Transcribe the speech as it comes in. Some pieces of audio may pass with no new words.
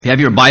If you have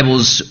your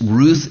Bibles,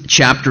 Ruth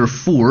chapter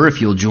 4,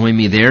 if you'll join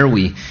me there,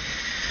 we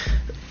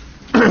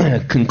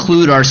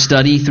conclude our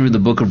study through the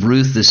book of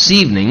Ruth this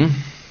evening.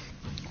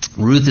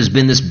 Ruth has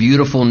been this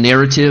beautiful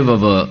narrative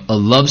of a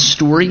love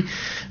story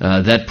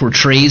that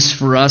portrays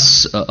for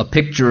us a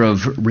picture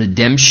of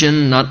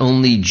redemption, not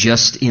only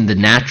just in the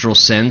natural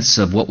sense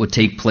of what would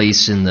take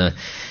place in the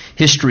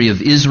history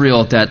of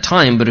Israel at that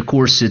time, but of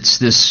course it's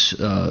this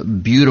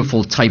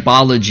beautiful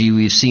typology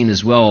we've seen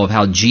as well of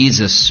how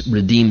Jesus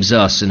redeems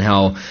us and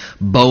how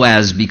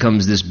Boaz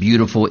becomes this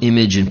beautiful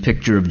image and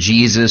picture of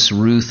Jesus,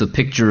 Ruth a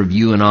picture of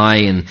you and I,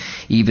 and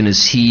even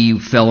as he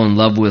fell in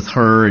love with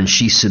her and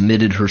she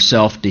submitted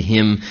herself to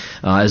him,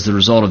 as the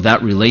result of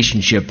that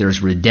relationship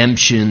there's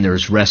redemption,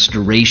 there's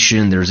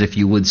restoration, there's, if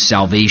you would,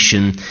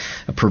 salvation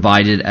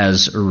provided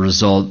as a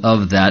result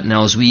of that.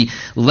 Now, as we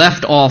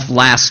left off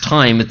last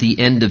time at the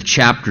end of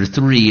chapter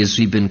 3, as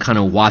we've been kind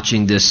of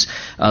watching this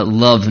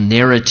love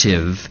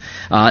narrative,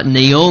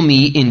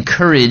 Naomi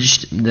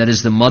encouraged, that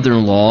is the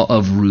mother-in-law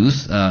of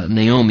Ruth,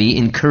 Naomi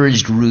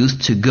encouraged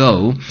Ruth to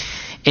go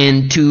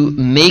and to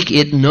make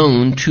it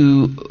known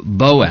to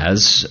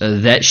Boaz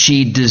that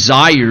she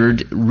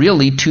desired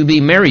really to be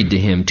married to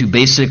him, to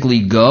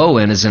basically go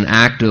and as an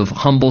act of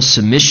humble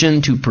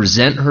submission to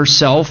present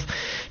herself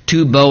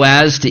to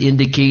Boaz to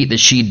indicate that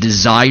she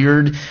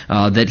desired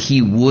that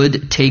he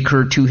would take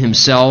her to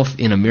himself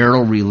in a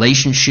marital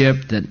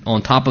relationship, that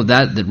on top of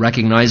that, that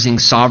recognizing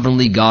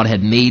sovereignly God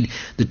had made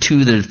the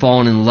two that had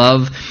fallen in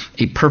love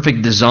a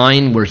perfect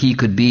design where he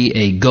could be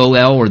a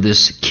Goel, or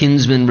this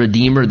kinsman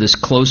redeemer, this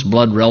close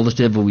blood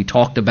relative that we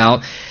talked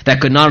about,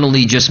 that could not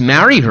only just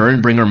marry her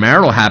and bring her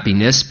marital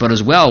happiness, but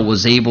as well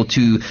was able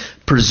to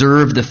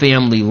preserve the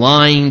family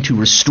line, to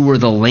restore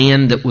the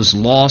land that was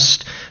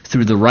lost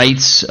through the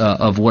rights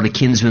of what a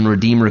kinsman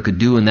redeemer could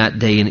do in that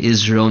day in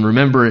Israel. And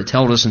remember, it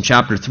tells us in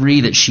chapter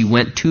 3 that she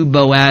went to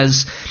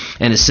Boaz,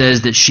 and it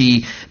says that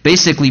she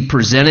basically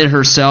presented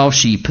herself,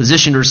 she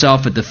positioned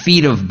herself at the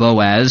feet of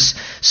Boaz,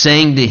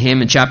 saying to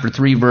him in chapter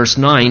 3 verse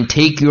 9,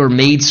 "Take your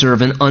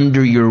maidservant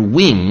under your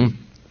wing,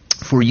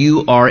 for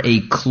you are a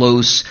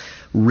close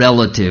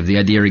relative." The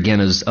idea again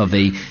is of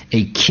a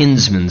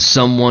kinsman,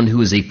 someone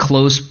who is a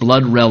close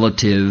blood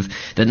relative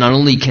that not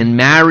only can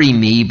marry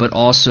me, but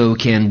also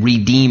can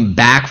redeem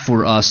back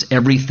for us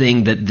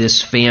everything that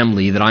this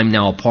family that I'm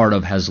now a part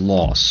of has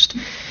lost.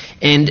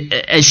 And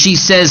as she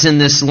says in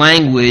this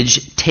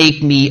language,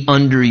 "Take me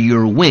under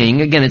your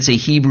wing," again, it's a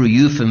Hebrew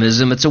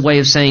euphemism. It's a way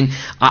of saying,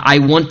 I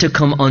want to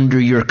come under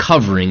your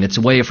covering. It's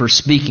a way of her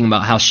speaking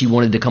about how she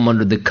wanted to come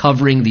under the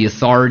covering, the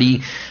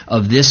authority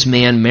of this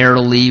man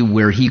maritally,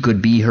 where he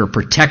could be her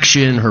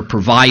protection, her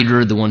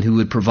provider, the one who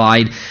would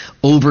provide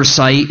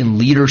oversight and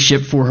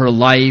leadership for her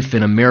life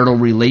in a marital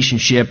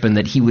relationship, and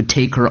that he would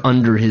take her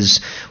under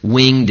his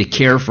wing to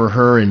care for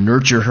her and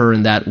nurture her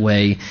in that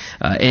way.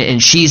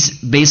 And she's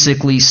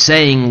basically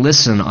saying,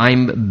 listen,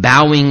 I'm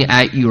bowing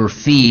at your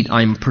feet,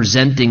 I'm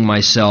presenting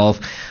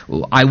myself,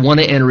 I want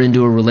to enter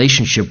into a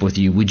relationship with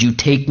you. Would you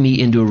take me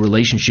into a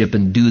relationship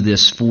and do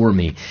this for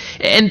me?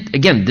 And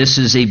again, this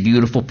is a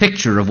beautiful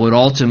picture of what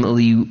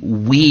ultimately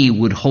we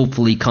would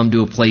hopefully come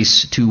to a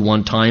place to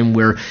one time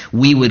where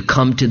we would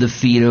come to the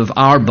feet of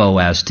our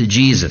Boaz, to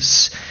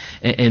Jesus.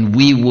 And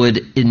we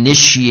would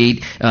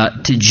initiate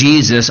to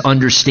Jesus,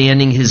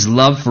 understanding his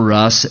love for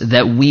us,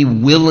 that we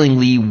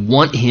willingly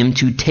want him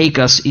to take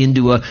us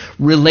into a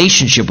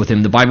relationship with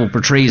him. The Bible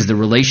portrays the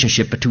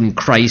relationship between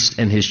Christ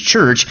and his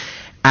church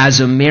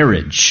as a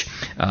marriage,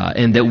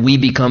 and that we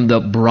become the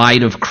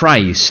bride of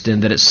Christ,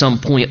 and that at some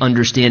point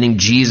understanding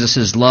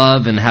Jesus'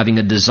 love and having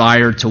a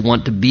desire to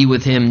want to be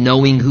with him,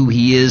 knowing who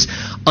he is,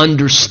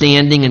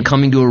 understanding and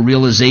coming to a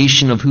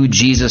realization of who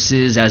Jesus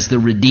is as the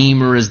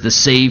Redeemer, as the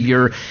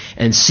Savior,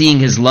 and seeing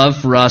his love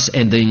for us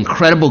and the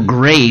incredible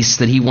grace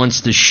that he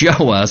wants to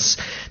show us,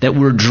 that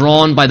we're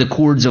drawn by the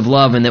cords of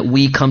love, and that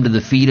we come to the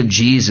feet of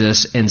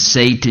Jesus and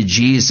say to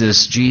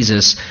Jesus,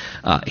 Jesus,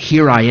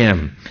 here I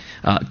am.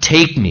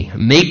 Take me,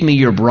 make me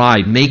your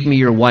bride, make me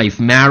your wife,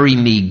 marry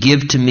me,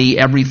 give to me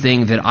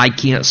everything that I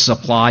can't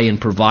supply and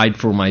provide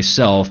for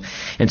myself.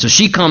 And so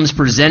she comes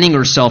presenting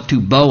herself to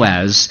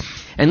Boaz.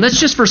 And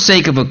let's just, for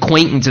sake of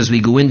acquaintance, as we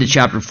go into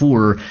chapter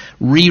 4,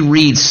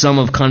 reread some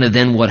of kind of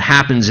then what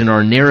happens in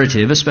our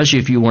narrative, especially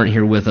if you weren't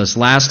here with us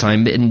last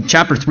time. In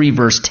chapter 3,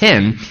 verse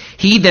 10,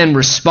 he then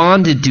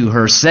responded to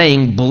her,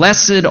 saying,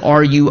 "Blessed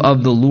are you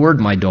of the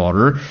Lord, my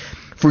daughter,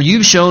 for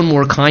you've shown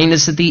more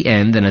kindness at the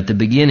end than at the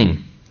beginning,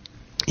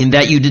 in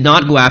that you did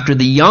not go after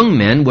the young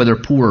men, whether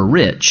poor or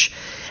rich.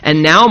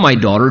 And now, my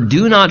daughter,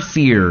 do not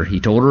fear," he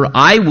told her,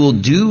 "I will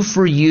do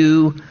for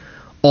you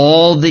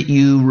all that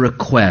you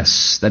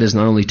request. That is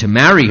not only to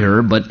marry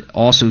her, but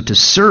also to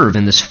serve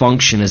in this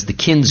function as the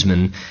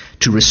kinsman,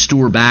 to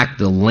restore back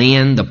the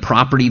land, the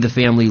property the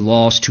family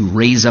lost, to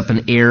raise up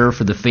an heir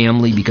for the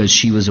family because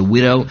she was a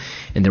widow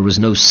and there was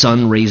no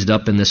son raised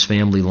up in this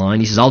family line.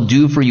 He says, I'll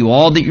do for you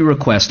all that you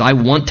request. I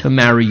want to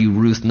marry you,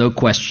 Ruth, no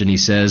question, he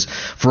says.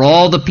 For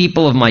all the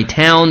people of my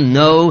town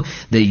know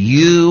that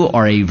you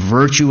are a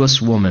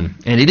virtuous woman.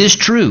 And it is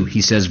true,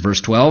 he says,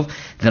 verse 12,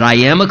 that I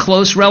am a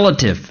close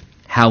relative.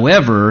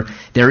 However,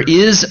 there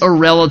is a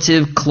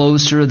relative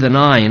closer than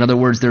I. In other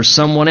words, there's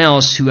someone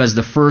else who has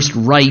the first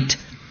right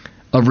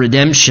of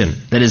redemption.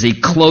 That is a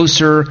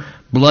closer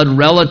blood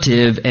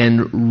relative,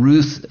 and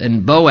Ruth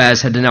and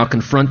Boaz had to now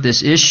confront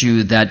this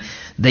issue that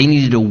they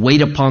needed to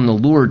wait upon the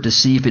Lord to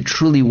see if it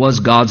truly was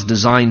God's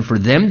design for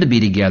them to be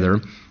together,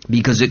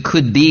 because it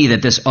could be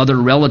that this other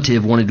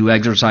relative wanted to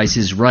exercise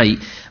his right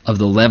of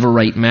the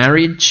Levirate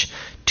marriage,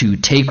 to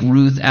take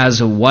Ruth as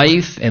a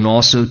wife, and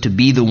also to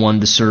be the one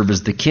to serve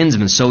as the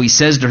kinsman. So he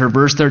says to her,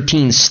 verse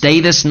 13,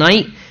 stay this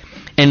night,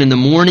 and in the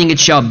morning it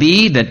shall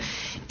be that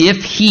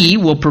if he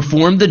will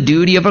perform the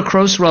duty of a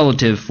close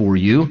relative for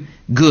you,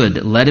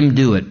 good, let him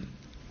do it.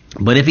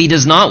 But if he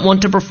does not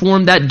want to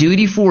perform that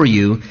duty for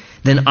you,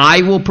 then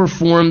I will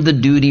perform the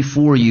duty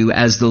for you.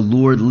 As the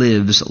Lord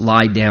lives,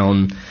 lie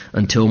down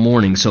until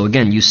morning. So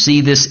again, you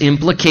see this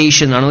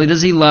implication. Not only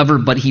does he love her,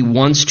 but he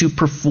wants to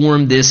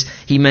perform this,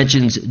 he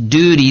mentions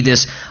duty,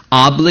 this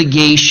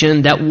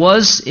obligation that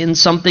was in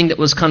something that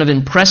was kind of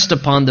impressed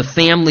upon the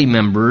family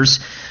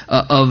members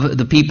of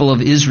the people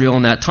of Israel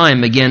in that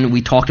time. Again,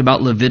 we talked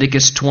about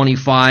Leviticus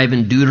 25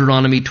 and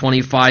Deuteronomy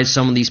 25,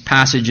 some of these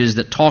passages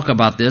that talk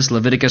about this.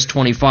 Leviticus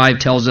 25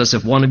 tells us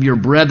if one of your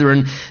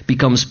brethren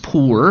becomes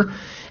poor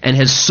and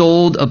has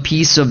sold a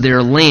piece of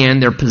their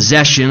land, their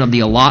possession of the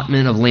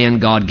allotment of land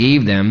God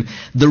gave them,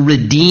 the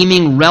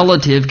redeeming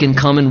relative can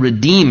come and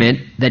redeem it,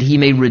 that he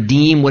may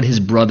redeem what his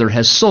brother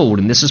has sold.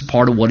 And this is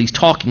part of what he's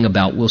talking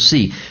about, we'll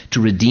see,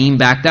 to redeem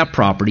back that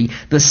property.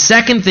 The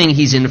second thing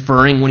he's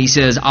inferring when he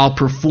says, I'll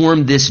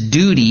perform this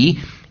duty,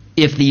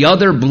 if the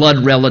other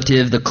blood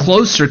relative, the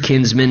closer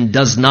kinsman,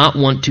 does not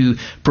want to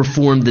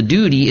perform the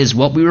duty, is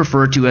what we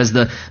refer to as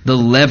the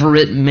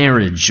levirate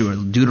marriage. Or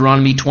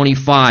Deuteronomy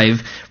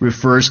 25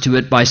 refers to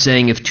it by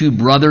saying, if two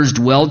brothers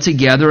dwell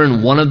together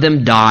and one of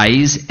them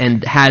dies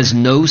and has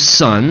no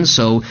son,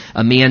 so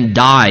a man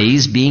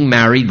dies being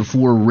married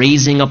before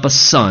raising up a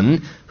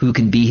son who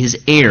can be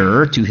his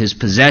heir to his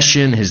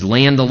possession, his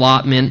land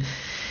allotment,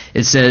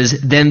 it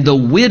says, then the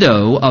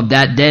widow of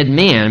that dead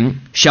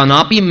man shall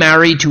not be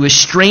married to a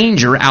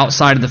stranger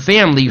outside of the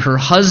family. Her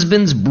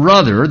husband's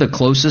brother, the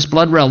closest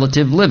blood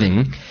relative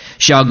living,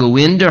 shall go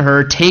in to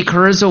her, take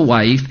her as a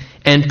wife,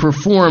 and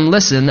perform,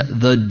 listen,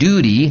 the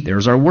duty,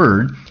 there's our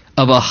word,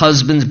 of a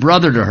husband's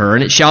brother to her.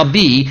 And it shall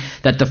be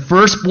that the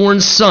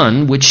firstborn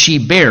son which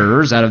she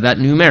bears out of that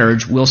new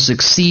marriage will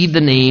succeed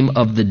the name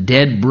of the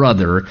dead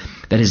brother,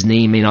 that his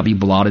name may not be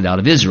blotted out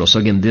of Israel. So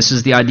again, this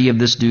is the idea of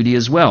this duty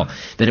as well,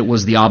 that it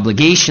was the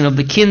obligation of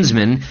the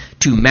kinsman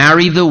to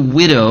marry the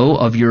widow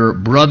of your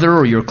brother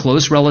or your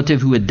close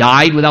relative who had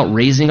died without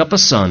raising up a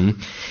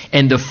son,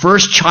 and the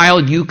first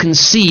child you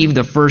conceived,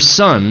 the first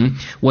son,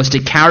 was to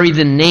carry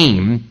the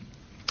name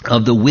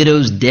of the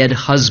widow's dead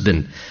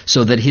husband,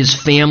 so that his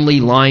family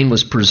line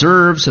was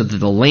preserved, so that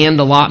the land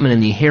allotment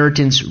and the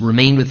inheritance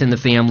remained within the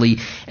family,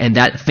 and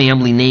that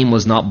family name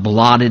was not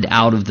blotted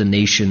out of the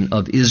nation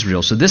of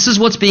Israel. So this is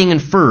what's being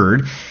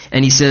inferred,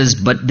 and he says,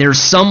 but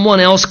there's someone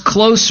else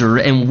closer,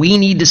 and we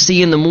need to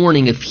see in the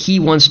morning if he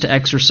wants to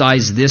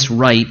exercise this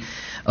right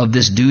of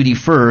this duty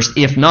first.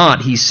 If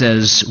not, he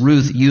says,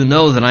 Ruth, you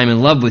know that I'm in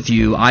love with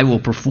you. I will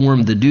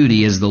perform the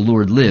duty as the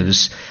Lord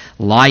lives.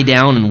 Lie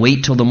down and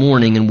wait till the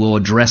morning and we'll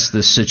address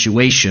this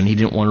situation. He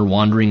didn't want her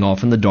wandering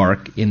off in the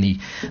dark, in the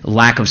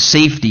lack of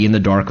safety in the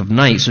dark of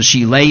night. So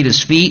she lay at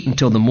his feet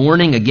until the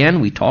morning. Again,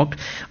 we talked,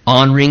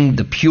 honoring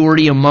the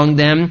purity among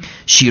them.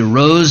 She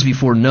arose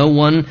before no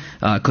one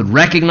could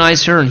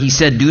recognize her, and he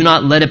said, do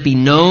not let it be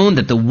known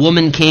that the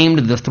woman came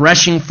to the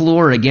threshing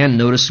floor. Again,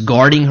 notice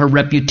guarding her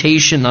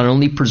reputation, not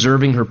only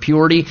preserving her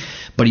purity,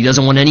 but he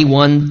doesn't want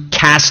anyone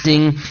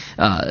casting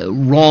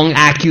wrong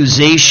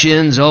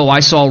accusations. Oh,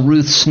 I saw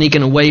Ruth sneaking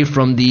away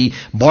from the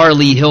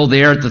barley hill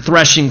there at the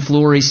threshing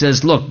floor. He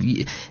says, look,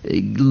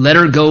 let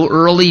her go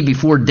early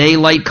before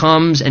daylight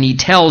comes. And he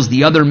tells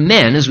the other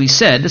men, as we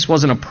said, this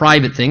wasn't a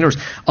private thing. There was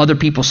other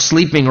people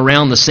sleeping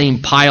around the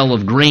same pile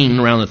of grain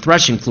around the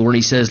threshing floor. And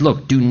he says,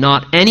 look, do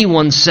not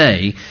anyone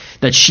say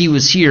that she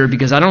was here,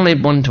 because I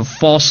don't want to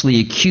falsely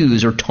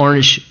accuse or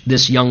tarnish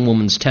this young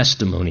woman's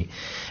testimony.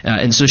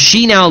 And so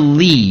she now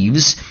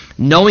leaves,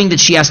 knowing that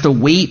she has to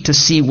wait to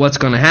see what's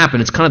going to happen.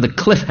 It's kind of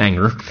the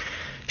cliffhanger.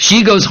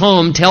 She goes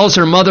home, tells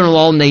her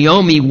mother-in-law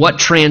Naomi what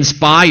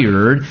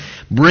transpired,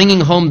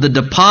 bringing home the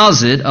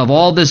deposit of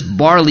all this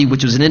barley,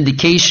 which was an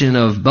indication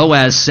of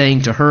Boaz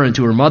saying to her and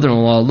to her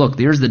mother-in-law, look,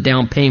 there's the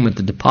down payment,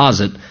 the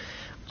deposit.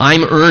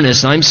 I'm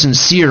earnest, I'm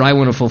sincere, I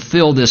want to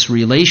fulfill this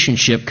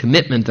relationship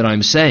commitment that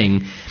I'm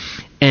saying.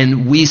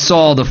 And we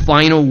saw the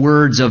final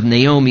words of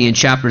Naomi in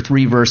chapter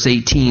 3, verse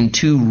 18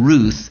 to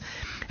Ruth.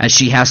 As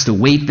she has to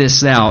wait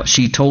this out,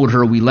 she told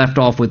her, we left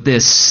off with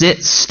this,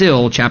 sit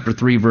still, chapter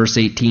 3, verse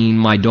 18,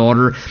 my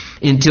daughter,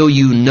 until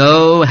you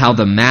know how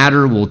the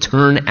matter will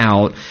turn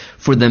out.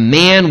 For the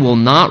man will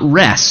not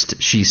rest,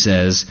 she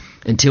says,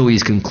 until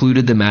he's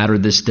concluded the matter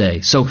this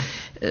day. So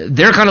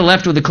they're kind of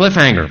left with a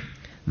cliffhanger.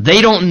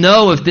 They don't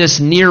know if this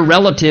near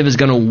relative is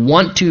going to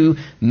want to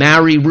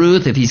marry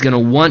Ruth, if he's going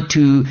to want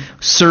to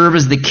serve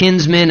as the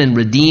kinsman and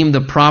redeem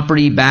the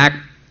property back.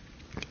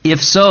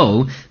 If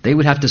so, they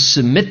would have to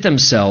submit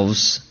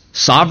themselves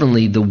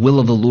sovereignly, the will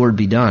of the Lord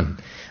be done,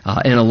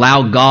 and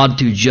allow God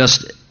to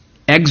just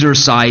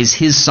exercise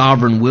his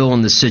sovereign will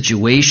in the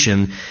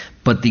situation.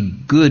 But the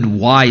good,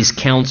 wise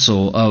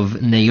counsel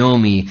of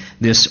Naomi,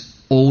 this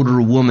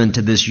older woman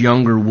to this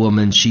younger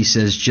woman, she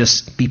says,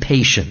 just be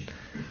patient.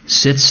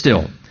 Sit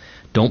still.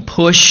 Don't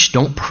push,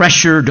 don't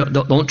pressure,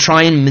 don't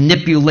try and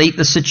manipulate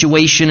the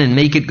situation and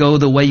make it go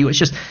the way you... It's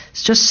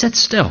just sit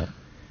still.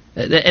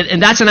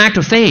 And that's an act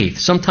of faith.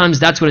 Sometimes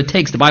that's what it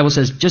takes. The Bible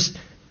says, just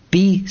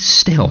be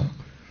still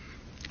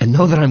and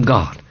know that I'm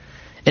God.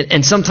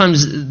 And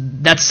sometimes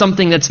that's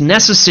something that's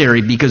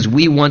necessary because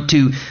we want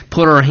to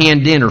put our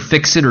hand in or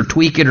fix it or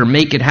tweak it or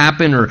make it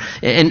happen.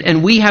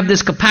 And we have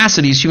this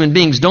capacity as human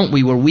beings, don't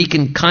we, where we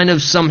can kind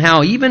of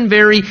somehow, even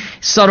very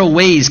subtle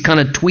ways, kind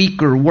of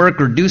tweak or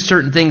work or do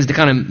certain things to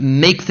kind of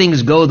make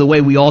things go the way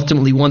we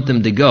ultimately want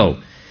them to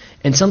go.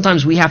 And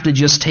sometimes we have to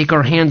just take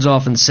our hands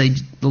off and say,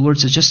 the Lord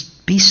says,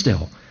 just be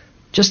still.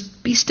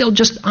 Just be still.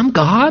 I'm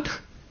God.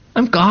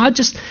 I'm God.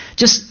 Just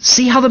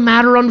see how the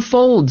matter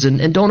unfolds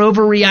and don't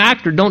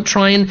overreact or don't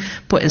try and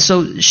put... And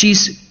so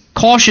she's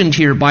cautioned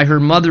here by her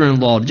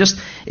mother-in-law.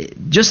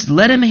 Just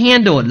let him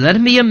handle it. Let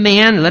him be a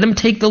man. Let him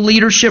take the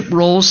leadership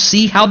role.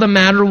 See how the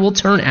matter will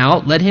turn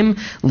out. Let him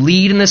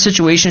lead in the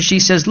situation.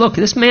 She says, look,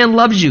 this man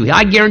loves you.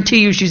 I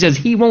guarantee you, she says,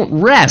 he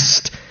won't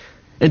rest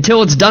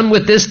until it's done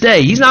with this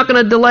day. He's not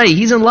going to delay.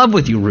 He's in love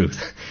with you,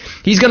 Ruth.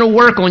 He's going to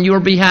work on your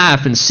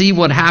behalf and see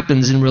what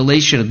happens in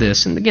relation to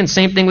this. And again,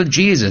 same thing with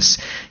Jesus.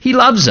 He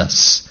loves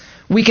us.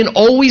 We can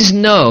always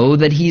know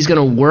that he's going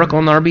to work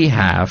on our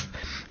behalf,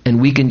 and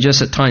we can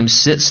just at times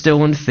sit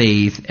still in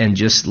faith and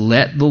just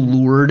let the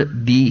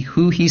Lord be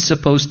who he's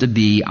supposed to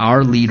be,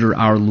 our leader,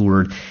 our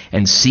Lord,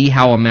 and see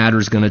how a matter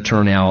is going to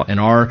turn out. And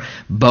our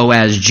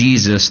Boaz,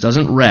 Jesus,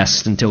 doesn't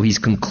rest until he's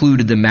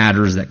concluded the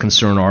matters that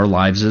concern our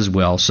lives as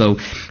well. So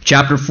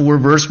chapter 4,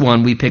 verse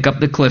 1, we pick up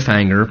the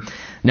cliffhanger.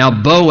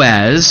 Now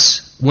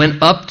Boaz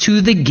went up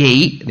to the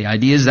gate. The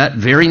idea is that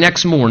very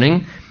next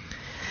morning,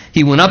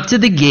 he went up to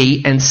the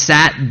gate and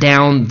sat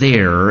down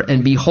there,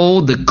 and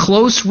behold, the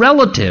close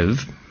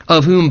relative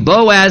of whom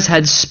Boaz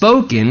had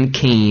spoken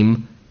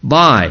came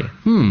by.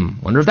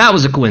 Wonder if that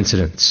was a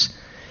coincidence.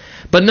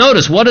 But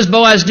notice, what does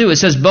Boaz do? It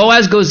says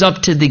Boaz goes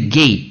up to the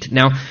gate.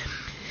 Now,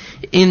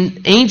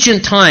 in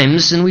ancient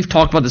times, and we've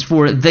talked about this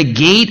before, the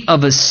gate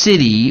of a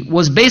city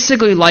was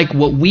basically like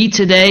what we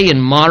today in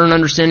modern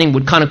understanding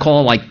would kind of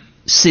call like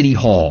City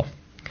Hall.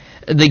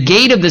 The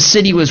gate of the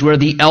city was where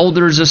the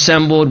elders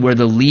assembled, where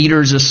the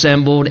leaders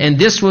assembled, and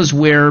this was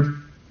where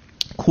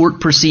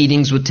court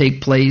proceedings would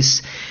take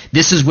place.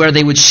 This is where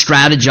they would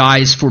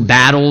strategize for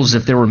battles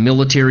if there were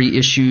military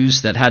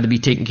issues that had to be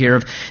taken care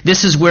of.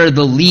 This is where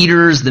the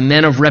leaders, the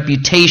men of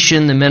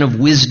reputation, the men of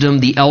wisdom,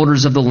 the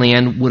elders of the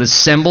land would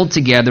assemble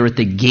together at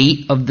the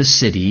gate of the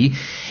city,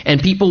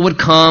 and people would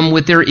come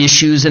with their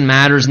issues and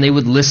matters, and they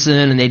would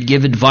listen, and they'd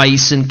give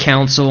advice and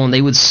counsel, and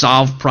they would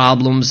solve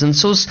problems. And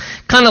so it's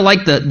kind of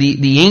like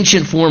the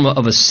ancient form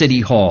of a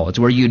city hall. It's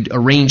where you'd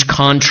arrange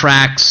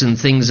contracts and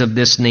things of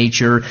this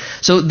nature.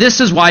 So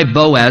this is why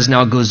Boaz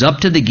now goes up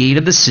to the gate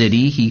of the city.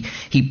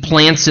 He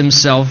plants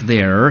himself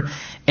there.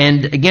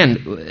 And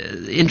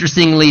again,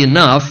 interestingly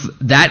enough,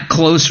 that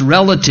close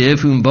relative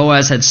whom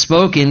Boaz had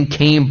spoken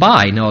came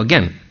by. Now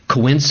again,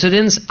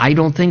 coincidence? I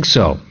don't think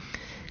so.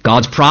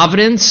 God's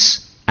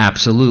providence?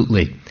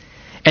 Absolutely.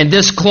 And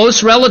this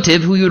close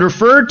relative who you would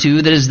refer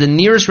to, that is the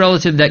nearest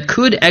relative that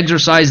could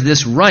exercise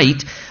this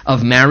right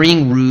of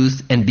marrying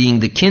Ruth and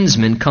being the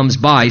kinsman, comes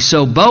by.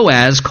 So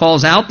Boaz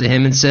calls out to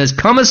him and says,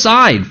 "Come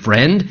aside,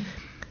 friend.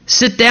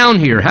 Sit down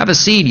here. Have a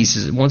seat." He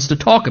says, wants to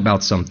talk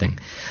about something.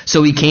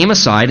 So he came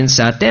aside and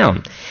sat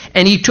down.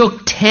 And he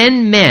took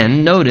 10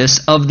 men, notice,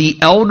 of the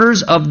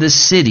elders of the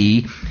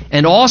city,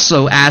 and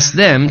also asked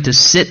them to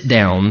sit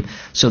down.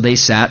 So they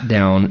sat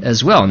down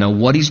as well. Now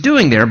what he's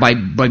doing there by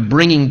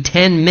bringing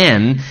 10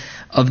 men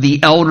of the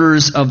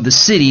elders of the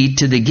city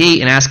to the gate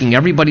and asking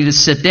everybody to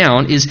sit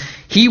down is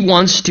he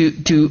wants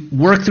to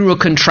work through a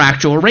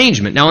contractual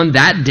arrangement. Now in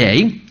that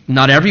day,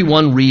 not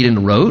everyone read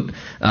and wrote.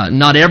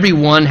 Not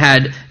everyone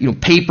had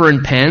paper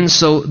and pen.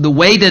 So the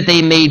way that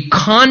they made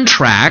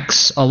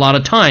contracts a lot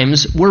of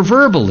times were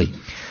verbally.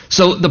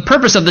 So the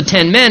purpose of the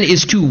 10 men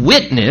is to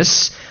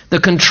witness the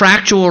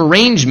contractual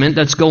arrangement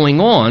that's going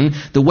on.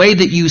 The way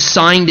that you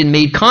signed and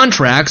made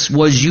contracts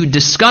was you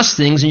discussed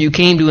things and you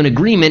came to an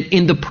agreement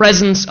in the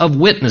presence of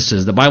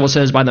witnesses. The Bible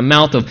says by the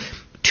mouth of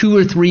 2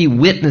 or 3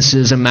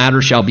 witnesses a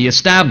matter shall be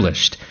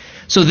established.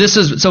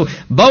 So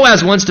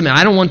Boaz wants to,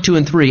 I don't want 2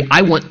 and 3,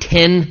 I want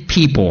 10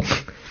 people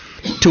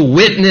to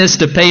witness,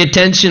 to pay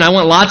attention. I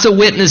want lots of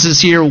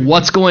witnesses here,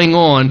 what's going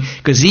on,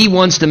 because he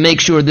wants to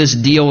make sure this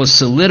deal is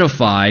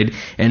solidified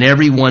and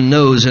everyone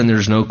knows and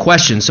there's no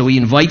question. So he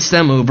invites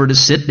them over to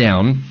sit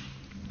down,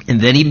 and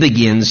then he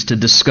begins to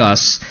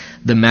discuss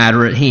the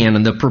matter at hand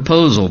and the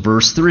proposal.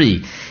 Verse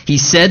 3, he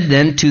said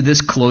then to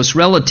this close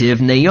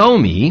relative,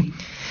 Naomi,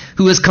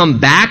 who has come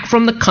back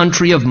from the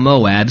country of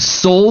Moab,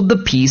 sold the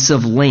piece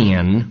of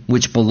land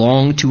which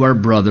belonged to our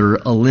brother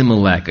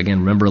Elimelech. Again,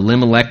 remember,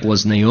 Elimelech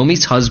was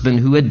Naomi's husband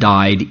who had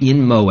died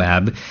in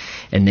Moab,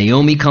 and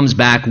Naomi comes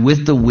back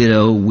with the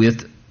widow,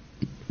 with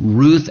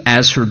Ruth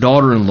as her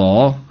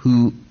daughter-in-law,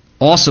 who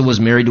also was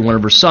married to one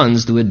of her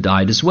sons who had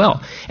died as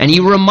well. And he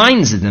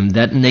reminds them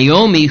that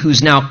Naomi,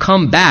 who's now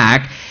come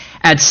back,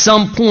 at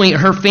some point,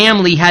 her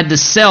family had to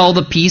sell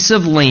the piece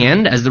of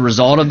land as the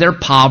result of their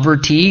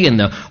poverty and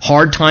the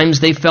hard times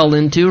they fell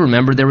into.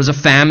 Remember, there was a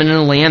famine in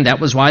the land. That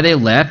was why they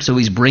left. So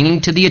he's bringing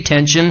to the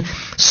attention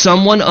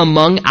someone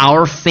among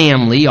our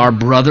family, our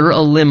brother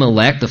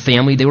Elimelech, the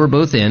family they were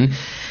both in.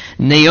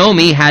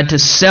 Naomi had to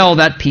sell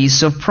that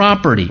piece of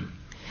property.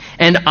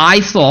 And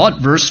I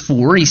thought, verse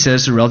 4, he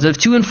says to the relative,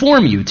 to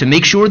inform you, to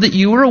make sure that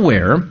you are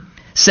aware,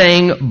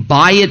 saying,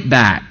 buy it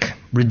back.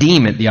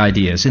 Redeem it, the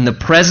idea is, in the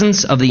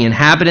presence of the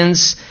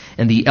inhabitants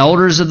and the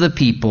elders of the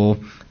people.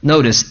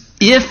 Notice,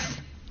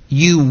 if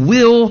you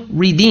will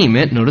redeem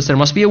it, notice there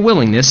must be a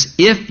willingness,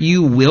 if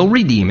you will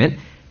redeem it,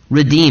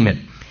 redeem it.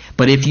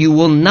 But if you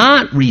will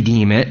not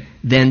redeem it,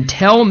 then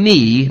tell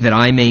me that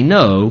I may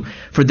know,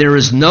 for there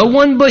is no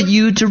one but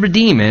you to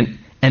redeem it,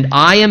 and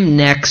I am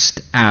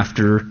next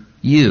after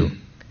you.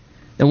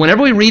 And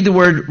whenever we read the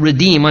word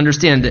redeem,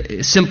 understand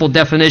the simple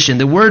definition.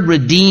 The word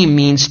redeem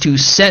means to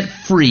set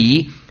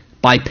free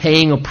by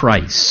paying a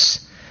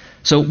price.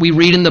 So we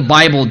read in the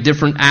Bible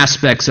different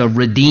aspects of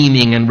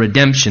redeeming and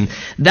redemption.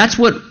 That's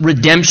what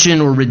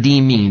redemption or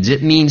redeem means.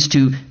 It means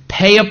to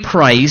pay a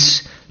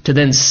price to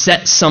then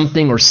set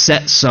something or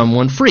set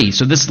someone free.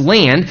 So this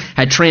land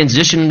had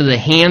transitioned into the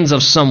hands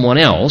of someone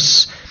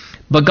else,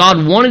 but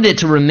God wanted it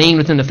to remain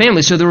within the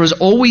family. So there was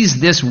always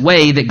this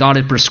way that God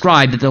had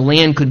prescribed that the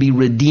land could be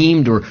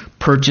redeemed or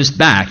purchased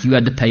back. You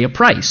had to pay a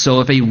price.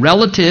 So if a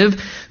relative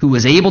who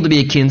was able to be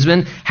a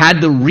kinsman had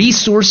the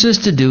resources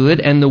to do it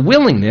and the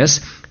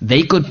willingness,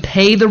 they could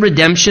pay the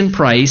redemption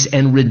price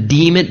and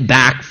redeem it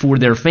back for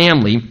their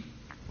family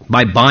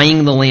by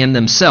buying the land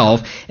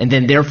themselves, and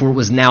then therefore it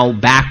was now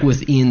back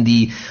within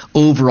the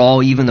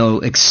overall, even though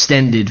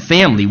extended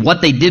family.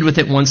 What they did with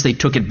it once they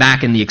took it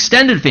back in the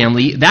extended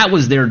family, that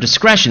was their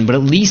discretion, but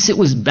at least it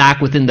was back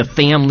within the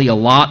family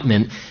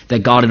allotment that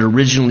God had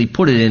originally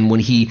put it in when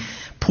he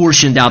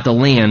portioned out the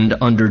land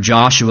under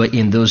Joshua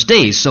in those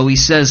days. So he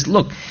says,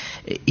 look,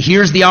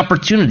 here's the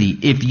opportunity.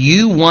 If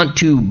you want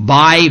to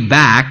buy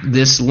back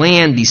this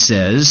land, he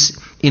says,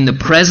 in the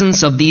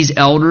presence of these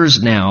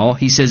elders now,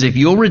 he says, if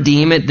you'll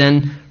redeem it,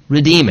 then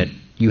redeem it.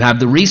 You have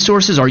the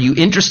resources. Are you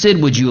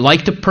interested? Would you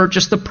like to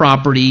purchase the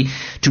property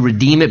to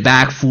redeem it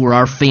back for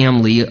our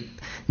family?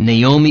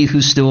 Naomi,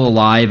 who's still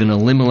alive, and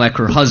Elimelech,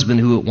 her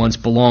husband, who it once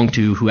belonged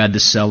to, who had to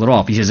sell it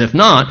off. He says, if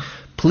not,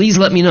 please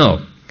let me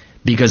know,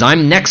 because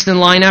I'm next in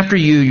line after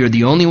you. You're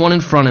the only one in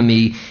front of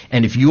me.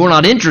 And if you're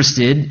not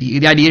interested,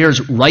 the idea here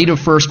is right of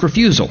first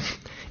refusal.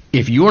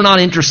 If you're not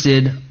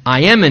interested,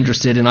 I am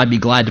interested, and I'd be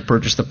glad to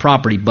purchase the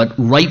property. But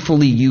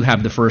rightfully, you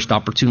have the first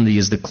opportunity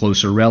as the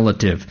closer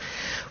relative.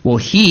 Well,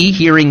 he,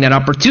 hearing that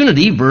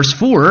opportunity, verse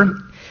 4,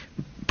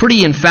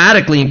 pretty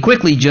emphatically and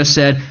quickly just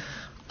said,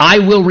 I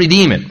will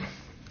redeem it.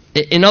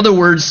 In other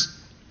words,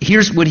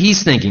 here's what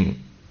he's thinking.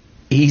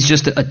 He's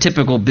just a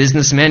typical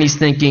businessman. He's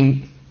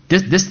thinking,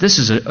 this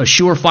is a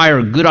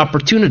surefire good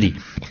opportunity.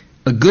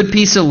 A good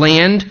piece of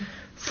land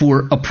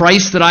for a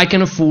price that I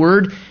can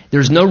afford.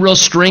 There's no real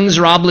strings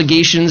or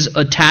obligations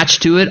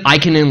attached to it. I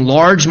can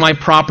enlarge my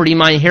property,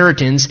 my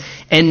inheritance.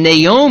 And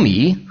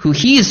Naomi, who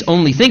he's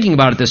only thinking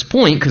about at this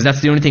point, because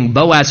that's the only thing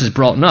Boaz has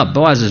brought up.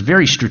 Boaz is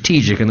very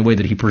strategic in the way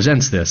that he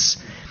presents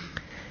this.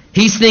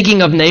 He's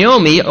thinking of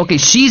Naomi, okay,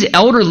 she's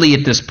elderly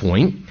at this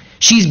point.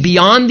 She's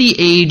beyond the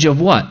age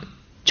of what?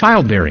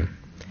 Childbearing.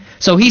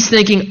 So he's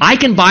thinking, I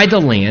can buy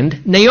the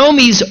land.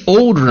 Naomi's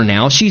older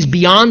now. She's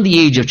beyond the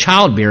age of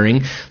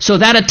childbearing. So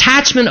that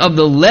attachment of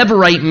the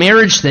Levirate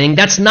marriage thing,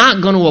 that's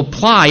not going to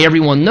apply.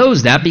 Everyone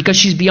knows that because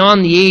she's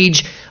beyond the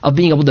age of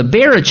being able to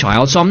bear a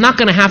child. So I'm not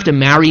going to have to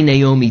marry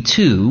Naomi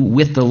too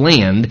with the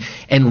land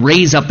and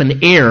raise up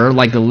an heir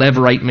like the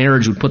Levirate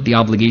marriage would put the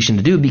obligation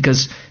to do,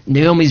 because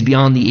Naomi's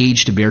beyond the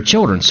age to bear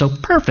children. So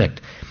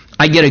perfect.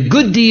 I get a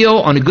good deal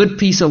on a good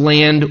piece of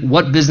land.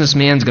 What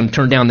businessman's going to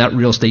turn down that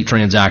real estate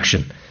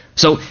transaction?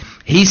 So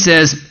he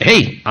says,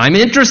 hey, I'm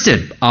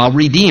interested. I'll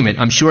redeem it.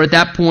 I'm sure at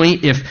that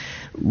point, if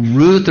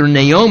Ruth or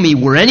Naomi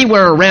were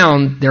anywhere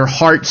around, their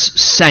hearts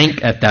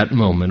sank at that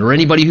moment. Or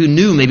anybody who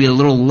knew maybe a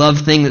little love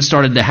thing that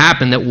started to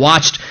happen, that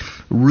watched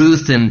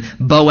Ruth and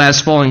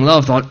Boaz falling in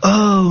love, thought,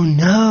 oh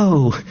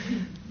no,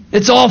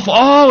 it's all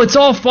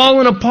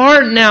falling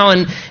apart now.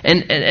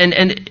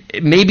 And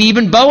maybe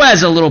even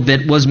Boaz a little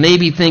bit was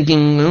maybe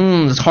thinking,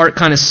 his heart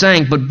kind of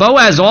sank. But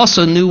Boaz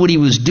also knew what he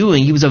was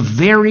doing. He was a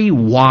very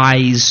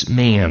wise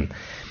man.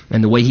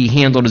 And the way he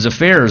handled his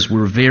affairs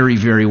were very,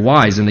 very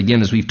wise. And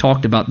again, as we've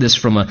talked about this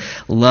from a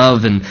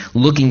love and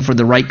looking for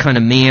the right kind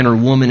of man or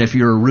woman, if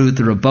you're a Ruth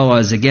or a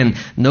Boaz, again,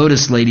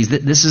 notice, ladies,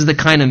 that this is the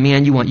kind of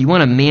man you want. You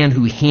want a man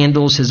who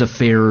handles his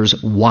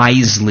affairs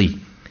wisely.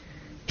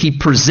 He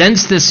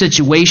presents this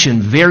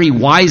situation very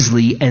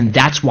wisely, and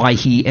that's why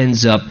he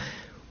ends up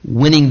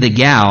winning the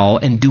gal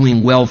and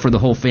doing well for the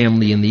whole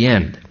family in the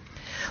end.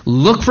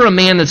 Look for a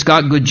man that's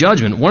got good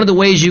judgment. One of the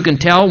ways you can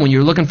tell when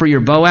you're looking for your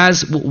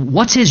Boaz,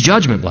 what's his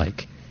judgment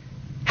like?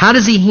 How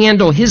does he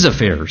handle his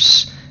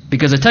affairs?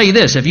 Because I tell you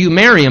this, if you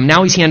marry him,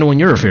 now he's handling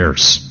your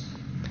affairs.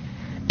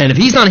 And if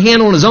he's not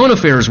handling his own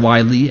affairs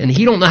widely, and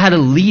he don't know how to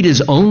lead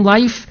his own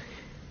life,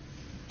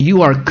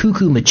 you are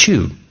cuckoo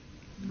machu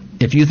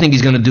if you think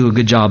he's going to do a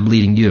good job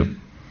leading you.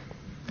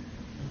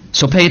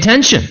 So pay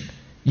attention.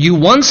 You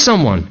want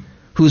someone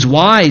who's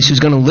wise, who's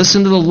going to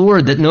listen to the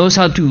Lord, that knows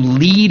how to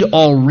lead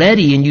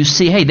already, and you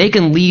see, hey, they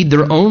can lead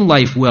their own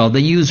life well. They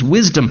use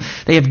wisdom.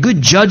 They have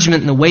good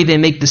judgment in the way they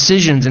make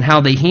decisions and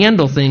how they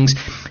handle things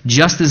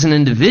just as an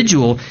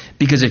individual,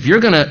 because if you're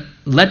going to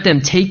let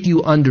them take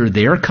you under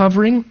their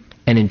covering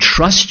and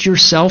entrust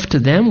yourself to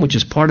them, which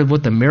is part of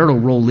what the marital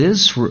role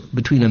is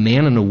between a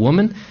man and a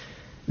woman,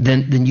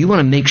 then you want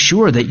to make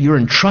sure that you're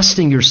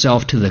entrusting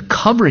yourself to the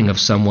covering of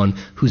someone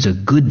who's a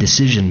good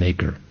decision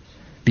maker.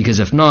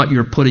 Because if not,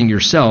 you're putting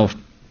yourself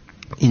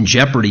in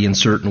jeopardy in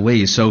certain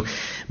ways. So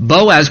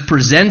Boaz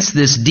presents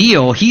this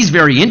deal. He's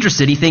very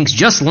interested. He thinks,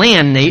 just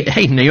land.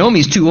 Hey,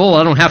 Naomi's too old.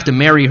 I don't have to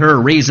marry her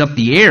or raise up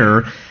the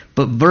heir.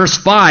 But verse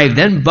 5,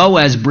 then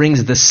Boaz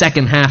brings the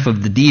second half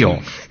of the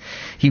deal.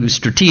 He was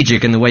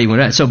strategic in the way he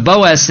went at it. So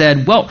Boaz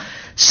said, well,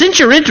 since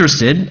you're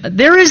interested,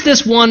 there is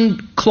this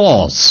one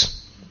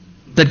clause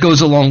that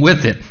goes along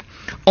with it.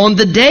 On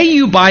the day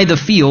you buy the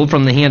field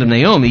from the hand of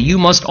Naomi, you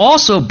must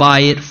also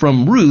buy it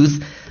from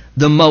Ruth,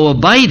 the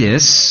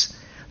Moabitess,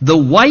 the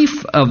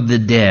wife of the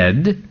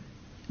dead.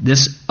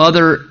 This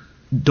other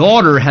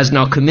daughter has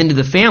now come into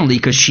the family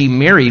because she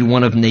married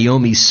one of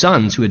Naomi's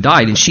sons who had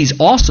died, and she's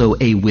also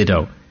a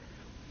widow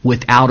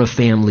without a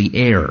family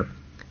heir,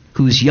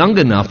 who's young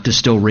enough to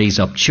still raise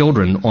up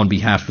children on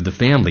behalf of the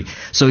family.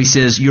 So he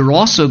says, you're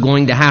also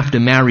going to have to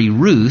marry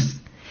Ruth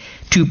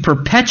to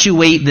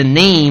perpetuate the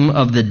name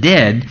of the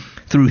dead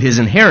through his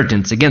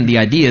inheritance. Again, the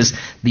idea is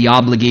the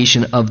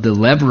obligation of the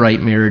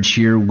Levirate marriage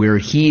here, where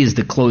he is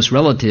the close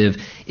relative.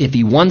 If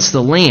he wants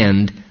the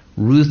land,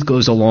 Ruth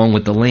goes along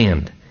with the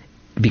land,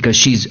 because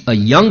she's a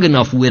young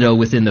enough widow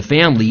within the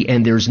family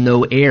and there's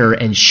no heir,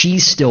 and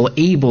she's still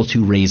able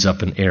to raise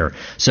up an heir.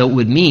 So it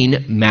would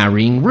mean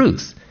marrying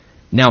Ruth.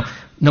 Now,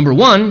 number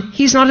one,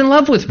 he's not in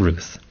love with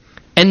Ruth.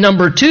 And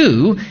number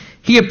two,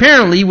 he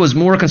apparently was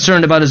more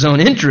concerned about his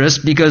own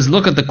interest, because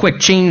look at the quick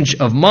change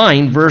of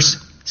mind.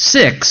 Verse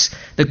 6,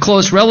 the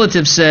close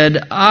relative said,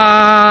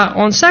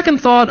 on second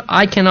thought,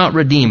 I cannot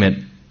redeem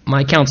it.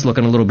 My account's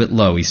looking a little bit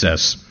low, he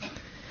says.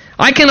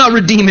 I cannot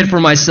redeem it for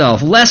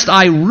myself, lest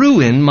I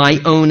ruin my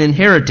own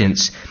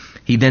inheritance.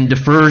 He then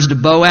defers to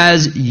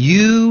Boaz,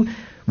 you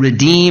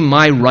redeem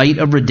my right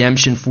of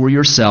redemption for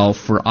yourself,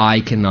 for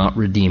I cannot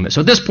redeem it.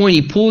 So at this point,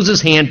 he pulls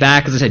his hand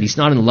back. As I said, he's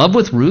not in love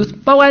with Ruth.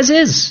 Boaz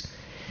is.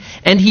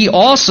 And he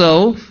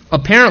also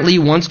apparently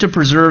wants to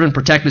preserve and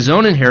protect his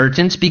own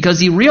inheritance, because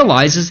he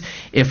realizes,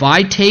 if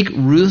I take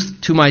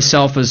Ruth to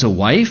myself as a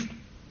wife,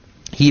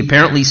 he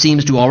apparently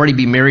seems to already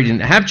be married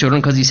and have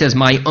children, because he says,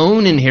 my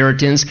own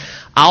inheritance,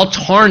 I'll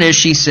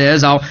tarnish, he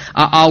says,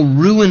 I'll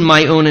ruin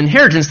my own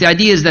inheritance. The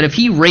idea is that if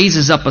he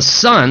raises up a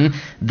son,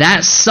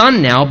 that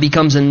son now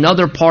becomes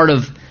another part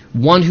of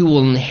one who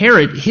will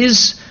inherit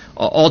his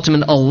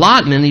ultimate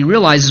allotment. He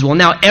realizes, well,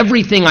 now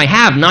everything I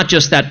have, not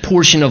just that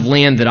portion of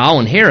land that I'll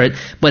inherit,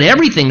 but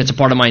everything that's a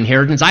part of my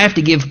inheritance, I have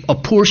to give a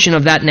portion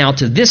of that now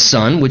to this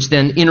son, which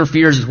then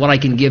interferes with what I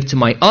can give to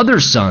my other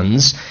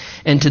sons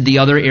and to the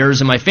other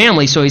heirs of my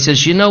family. So he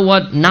says, you know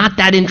what, not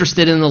that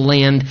interested in the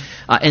land.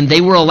 And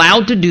they were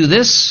allowed to do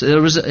this.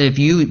 If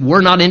you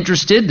were not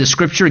interested, the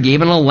scripture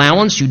gave an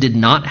allowance. You did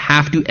not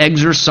have to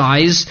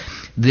exercise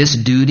this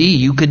duty.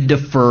 You could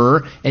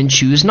defer and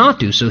choose not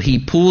to. So he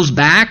pulls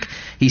back.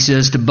 He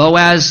says to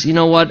Boaz, you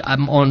know what,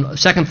 on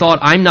second thought,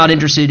 I'm not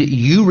interested.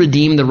 You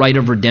redeem the right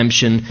of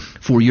redemption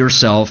for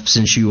yourself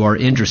since you are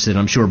interested.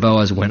 I'm sure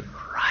Boaz went,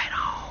 right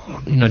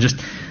on. Just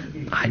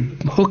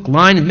hook,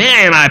 line, and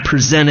man, I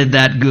presented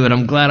that good.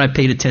 I'm glad I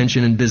paid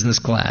attention in business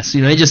class.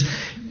 He just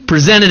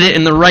presented it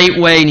in the right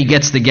way, and he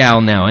gets the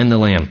gal now in the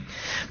land.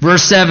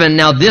 Verse 7,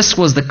 now this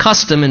was the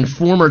custom in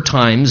former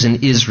times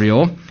in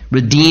Israel,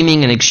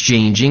 redeeming and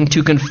exchanging.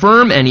 To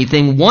confirm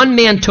anything, one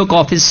man took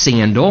off his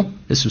sandal.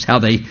 This was how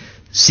they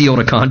sealed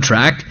a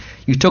contract.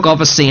 You took off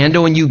a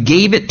sandal and you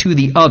gave it to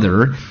the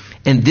other,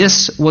 and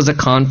this was a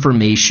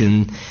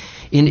confirmation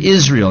in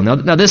Israel.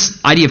 Now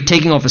this idea of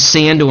taking off a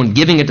sandal and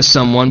giving it to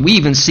someone, we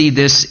even see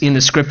this in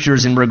the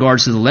scriptures in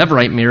regards to the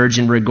Levirate marriage,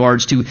 in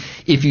regards to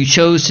if you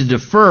chose to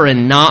defer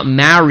and not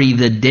marry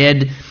the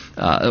dead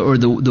or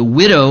the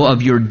widow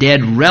of your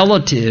dead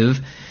relative,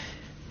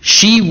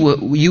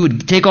 you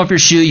would take off your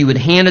shoe, you would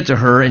hand it to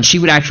her, and she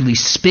would actually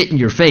spit in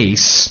your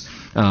face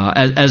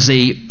as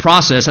a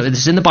process. This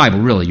is in the Bible,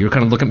 really. You're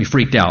kind of looking at me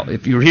freaked out.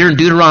 If you're here in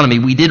Deuteronomy,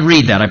 we did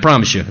read that, I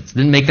promise you.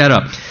 Didn't make that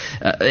up.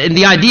 And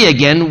the idea,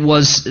 again,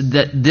 was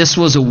that this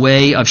was a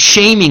way of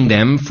shaming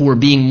them for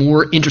being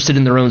more interested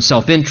in their own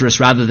self-interest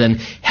rather than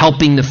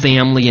helping the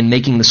family and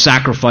making the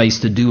sacrifice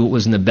to do what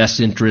was in the best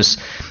interest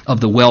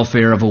of the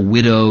welfare of a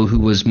widow who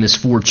was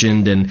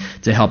misfortuned and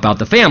to help out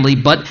the family.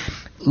 But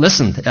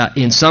listen,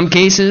 in some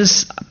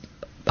cases,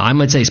 I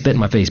might say spit in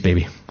my face,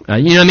 baby.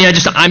 You know what I mean?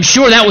 I'm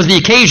sure that was the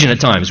occasion at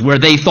times where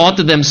they thought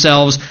to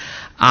themselves,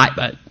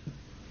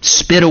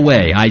 spit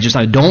away. I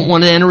don't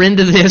want to enter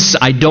into this.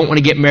 I don't want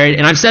to get married.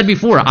 And I've said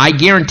before, I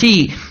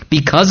guarantee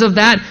because of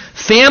that,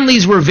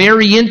 families were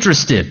very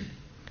interested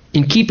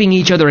in keeping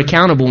each other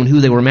accountable in who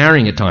they were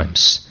marrying at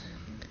times.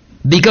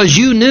 Because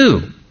you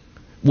knew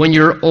when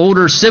your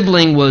older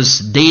sibling was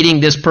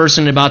dating this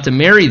person about to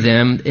marry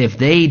them, if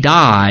they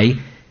die,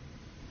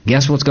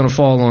 guess what's going to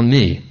fall on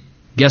me?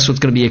 Guess what's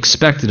going to be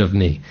expected of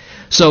me?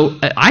 So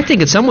I think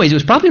in some ways it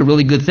was probably a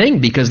really good thing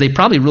because they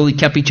probably really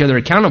kept each other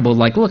accountable.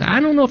 Like, look, I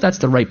don't know if that's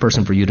the right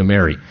person for you to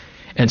marry.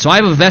 And so I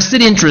have a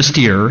vested interest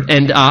here,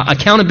 and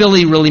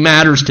accountability really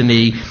matters to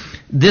me.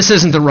 This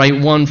isn't the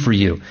right one for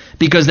you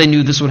because they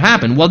knew this would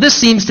happen. Well, this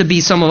seems to be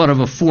somewhat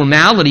of a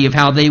formality of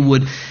how they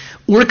would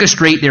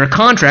orchestrate their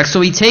contract.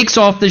 So he takes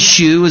off the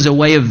shoe as a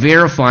way of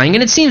verifying.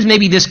 And it seems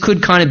maybe this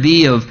could kind of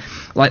be of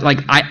like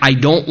I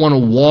don't want to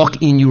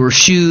walk in your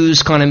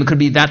shoes, kind of. It could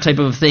be that type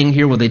of a thing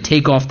here where they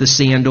take off the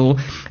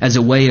sandal as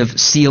a way of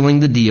sealing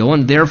the deal.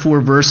 And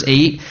therefore, verse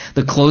 8,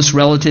 the close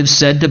relative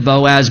said to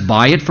Boaz,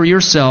 buy it for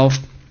yourself.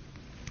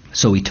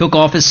 So he took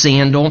off his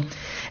sandal.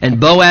 And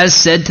Boaz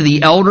said to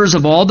the elders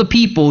of all the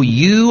people,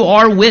 you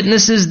are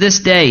witnesses this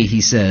day,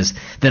 he says,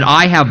 that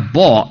I have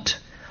bought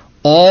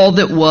all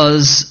that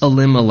was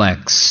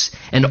Elimelech's,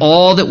 and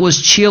all that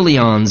was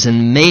Chilion's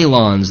and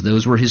Mahlon's.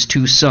 Those were his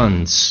two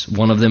sons.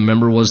 One of them,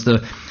 remember, was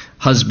the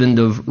husband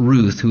of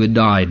Ruth who had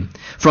died.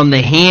 From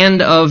the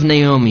hand of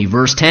Naomi.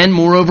 Verse 10,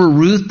 moreover,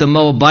 Ruth the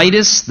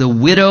Moabitess, the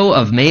widow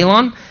of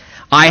Mahlon,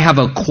 I have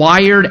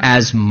acquired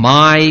as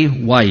my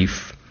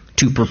wife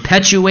to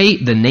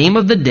perpetuate the name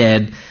of the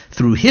dead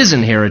through his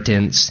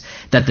inheritance,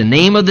 that the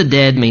name of the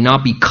dead may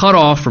not be cut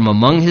off from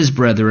among his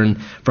brethren,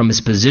 from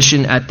his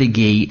position at the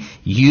gate.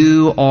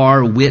 You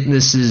are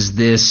witnesses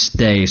this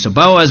day. So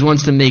Boaz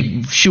wants to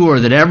make sure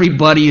that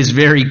everybody is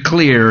very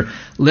clear.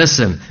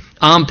 Listen,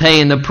 I'm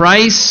paying the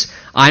price.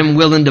 I'm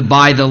willing to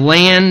buy the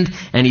land.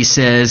 And he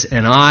says,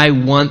 and I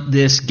want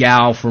this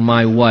gal for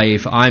my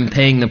wife. I'm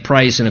paying the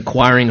price and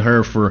acquiring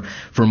her for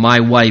my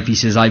wife. He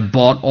says, I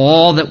bought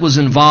all that was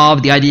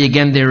involved. The idea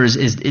again there is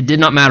it did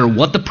not matter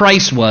what the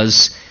price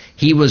was.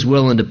 He was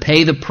willing to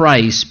pay the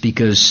price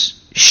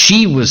because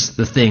she was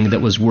the thing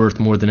that was worth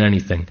more than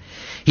anything.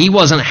 He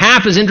wasn't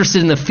half as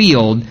interested in the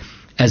field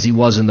as he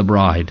was in the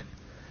bride.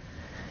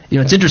 You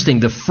know, it's interesting.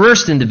 The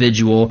first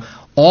individual,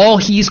 all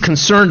he's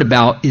concerned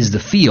about is the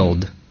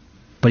field,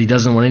 but he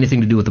doesn't want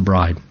anything to do with the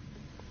bride.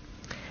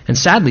 And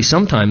sadly,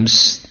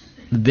 sometimes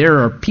there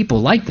are people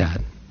like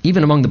that,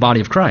 even among the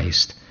body of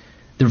Christ.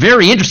 They're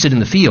very interested in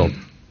the field.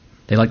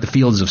 They like the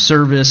fields of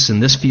service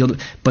and this field,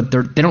 but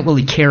they don't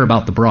really care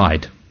about the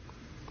bride.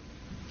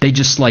 They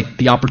just like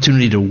the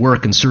opportunity to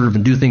work and serve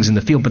and do things in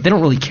the field, but they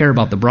don't really care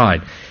about the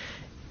bride.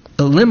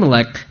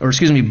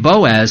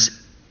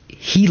 Boaz,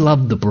 he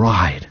loved the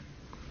bride.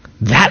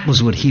 That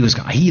was what he was.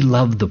 He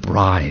loved the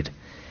bride.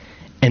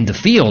 And the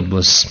field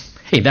was,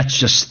 hey, that's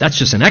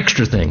just an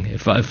extra thing.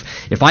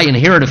 If I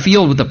inherit a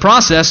field with the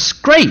process,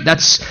 great.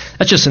 That's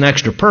just an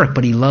extra perk.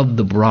 But he loved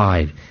the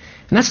bride,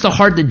 and that's the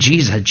heart that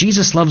Jesus had.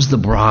 Jesus loves the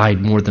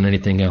bride more than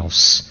anything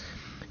else.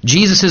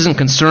 Jesus isn't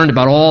concerned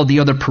about all the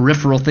other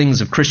peripheral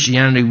things of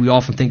Christianity we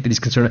often think that he's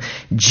concerned about.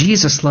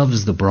 Jesus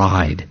loves the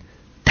bride.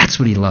 That's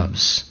what he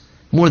loves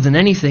more than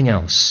anything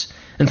else.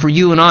 And for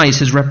you and I as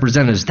his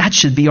representatives, that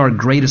should be our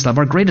greatest love.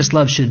 Our greatest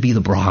love should be the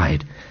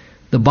bride,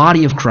 the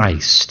body of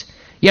Christ.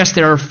 Yes,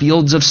 there are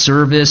fields of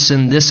service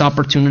and this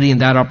opportunity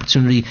and that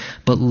opportunity,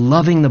 but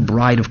loving the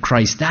bride of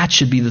Christ, that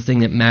should be the thing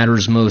that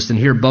matters most. And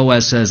here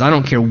Boaz says, I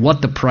don't care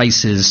what the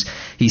price is.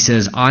 He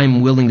says,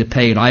 I'm willing to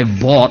pay it. I've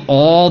bought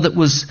all that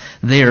was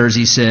theirs,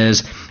 he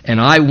says,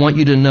 and I want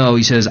you to know,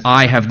 he says,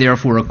 I have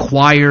therefore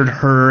acquired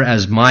her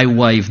as my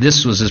wife.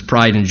 This was his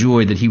pride and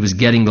joy, that he was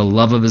getting the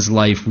love of his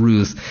life,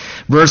 Ruth.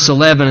 Verse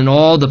 11, and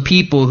all the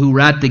people who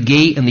were at the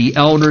gate and the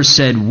elders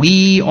said,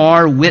 we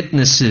are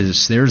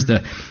witnesses. There's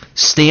the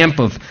stamp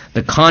of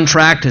the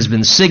contract has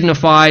been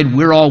signified.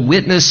 We're all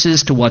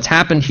witnesses to what's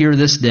happened here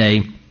this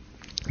day.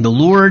 The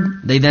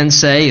Lord, they then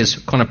say, is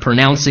kind of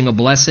pronouncing a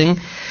blessing.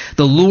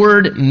 The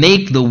Lord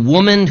make the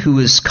woman who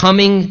is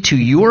coming to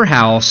your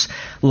house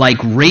like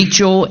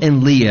Rachel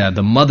and Leah,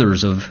 the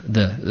mothers of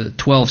the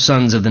 12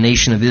 sons of the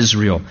nation of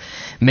Israel.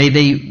 May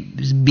they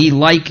be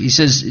like, he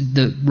says,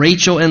 the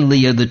Rachel and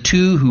Leah, the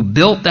two who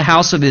built the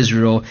house of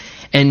Israel,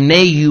 and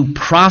may you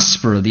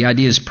prosper. The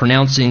idea is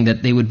pronouncing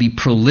that they would be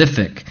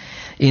prolific.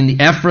 in the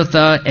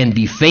Ephrathah and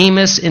be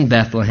famous in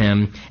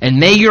Bethlehem. And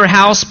may your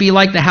house be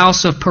like the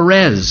house of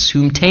Perez,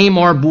 whom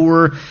Tamar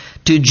bore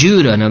to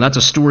Judah. Now that's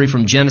a story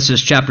from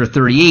Genesis chapter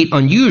 38,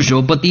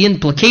 unusual, but the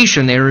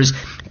implication there is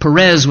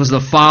Perez was the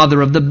father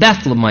of the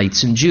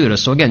Bethlehemites in Judah.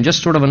 So again,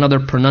 just sort of another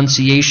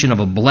pronunciation of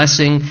a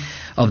blessing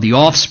of the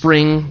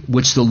offspring,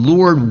 which the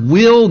Lord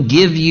will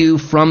give you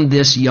from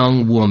this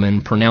young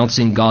woman,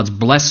 pronouncing God's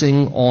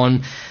blessing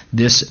on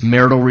this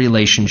marital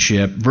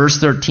relationship. Verse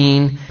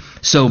 13,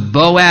 so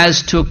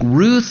Boaz took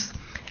Ruth,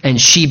 and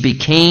she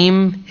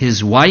became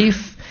his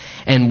wife.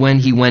 And when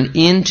he went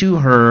into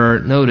her,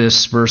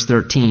 notice verse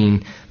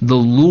 13, the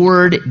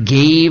Lord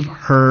gave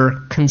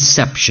her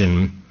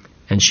conception,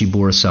 and she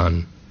bore a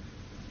son.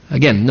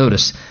 Again,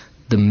 notice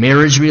the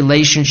marriage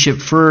relationship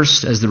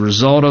first. As the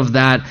result of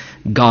that,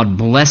 God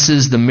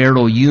blesses the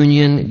marital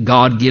union.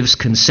 God gives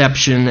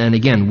conception. And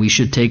again, we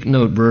should take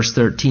note, verse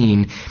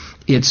 13,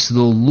 it's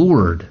the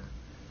Lord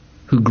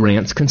who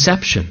grants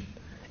conception.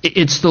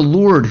 It's the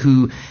Lord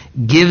who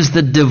gives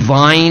the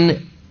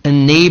divine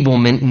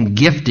enablement and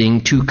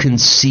gifting to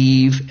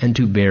conceive and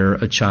to bear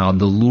a child.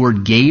 The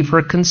Lord gave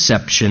her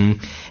conception,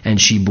 and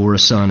she bore a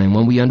son. And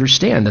when we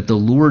understand that the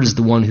Lord is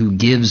the one who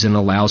gives and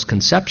allows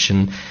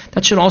conception,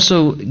 that should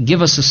also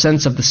give us a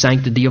sense of the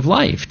sanctity of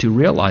life, to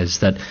realize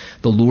that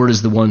the Lord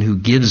is the one who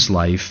gives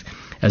life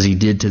as he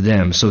did to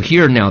them. So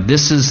here now,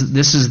 this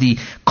is the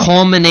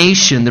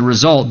culmination, the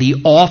result,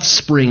 the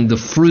offspring, the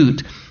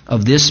fruit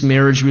of this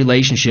marriage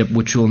relationship,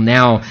 which will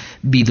now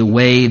be the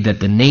way that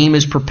the name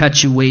is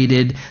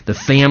perpetuated, the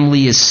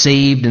family is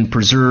saved and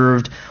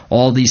preserved,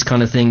 all these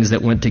kind of things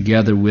that went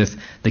together with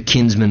the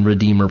kinsman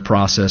redeemer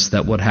process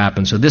that would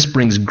happen. So this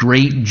brings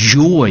great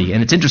joy.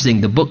 And it's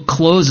interesting, the book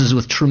closes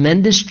with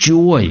tremendous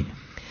joy.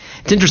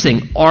 It's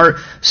interesting, our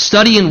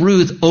study in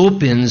Ruth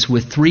opens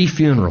with 3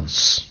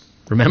 funerals.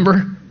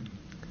 Remember?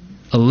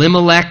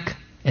 Elimelech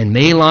and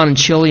Mahlon and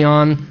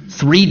Chilion,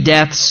 3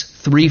 deaths,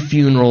 3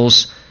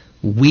 funerals,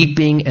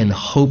 weeping and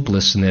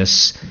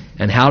hopelessness.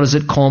 And how does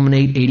it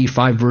culminate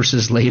 85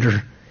 verses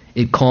later?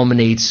 It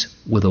culminates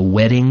with a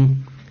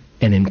wedding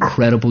and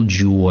incredible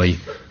joy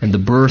and the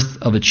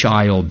birth of a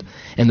child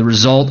and the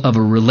result of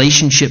a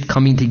relationship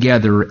coming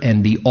together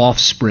and the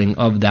offspring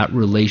of that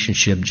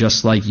relationship,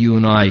 just like you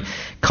and I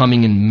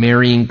coming and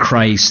marrying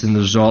Christ, and the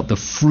result, the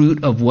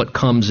fruit of what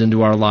comes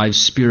into our lives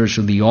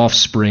spiritually, the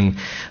offspring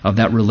of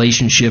that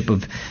relationship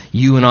of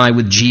you and I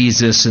with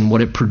Jesus and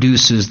what it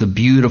produces, the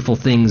beautiful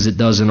things it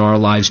does in our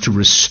lives to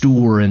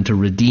restore and to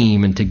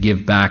redeem and to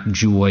give back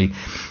joy.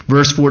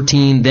 Verse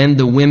 14, then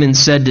the women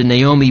said to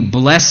Naomi,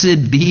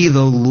 blessed be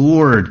the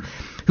Lord,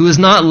 who has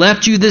not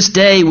left you this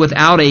day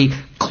without a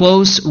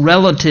close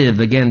relative.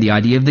 Again, the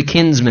idea of the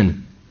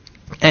kinsman.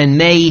 And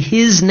may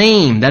his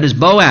name, that is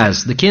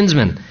Boaz, the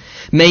kinsman,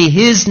 may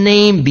his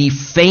name be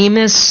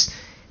famous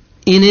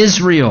in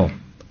Israel.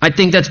 I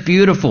think that's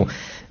beautiful.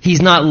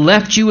 He's not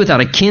left you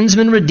without a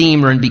kinsman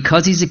redeemer, and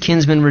because he's a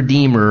kinsman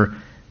redeemer,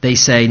 they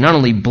say, not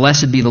only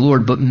blessed be the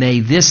Lord, but may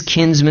this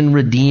kinsman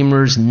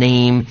redeemer's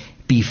name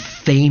be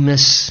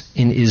famous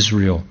in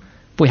Israel.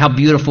 Boy, how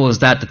beautiful is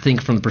that to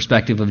think from the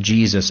perspective of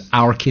Jesus,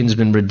 our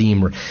kinsman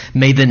redeemer.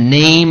 May the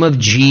name of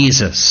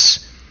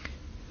Jesus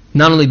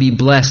not only be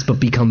blessed, but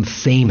become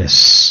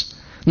famous.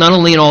 Not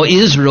only in all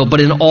Israel, but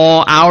in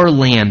all our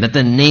land, that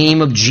the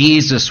name of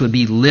Jesus would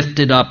be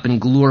lifted up and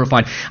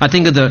glorified. I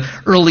think of the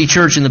early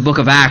church in the book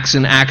of Acts,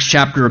 in Acts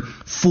chapter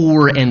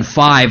 4 and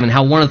 5, and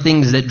how one of the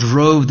things that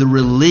drove the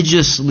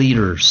religious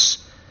leaders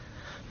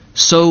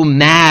so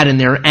mad in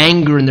their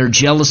anger and their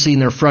jealousy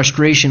and their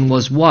frustration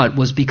was what?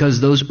 Was because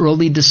those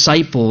early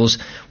disciples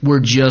were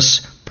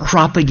just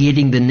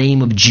propagating the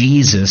name of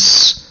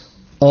Jesus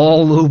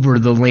all over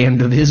the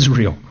land of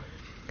Israel.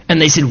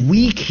 And they said,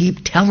 we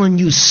keep telling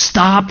you,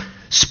 stop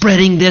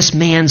spreading this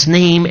man's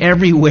name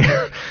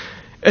everywhere.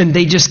 And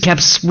they just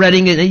kept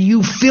spreading it. And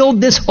you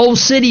filled this whole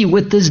city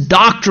with this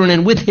doctrine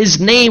and with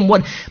his name.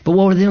 But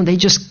what were they doing?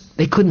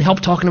 They couldn't help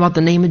talking about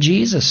the name of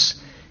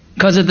Jesus.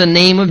 Because of the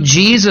name of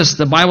Jesus,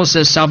 the Bible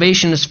says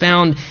salvation is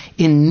found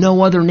in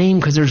no other name,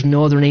 because there's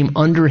no other name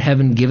under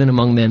heaven given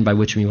among men by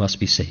which we must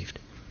be saved.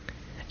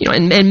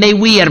 And may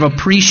we, out of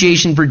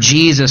appreciation for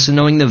Jesus and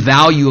knowing the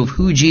value of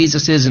who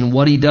Jesus is and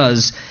what he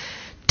does,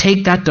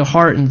 take that to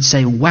heart and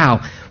say,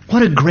 wow,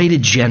 what a great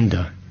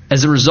agenda,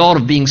 as a result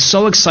of being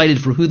so excited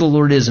for who the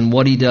Lord is and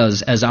what he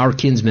does as our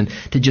kinsman,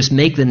 to just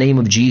make the name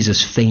of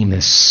Jesus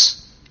famous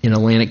in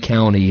Atlantic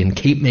County and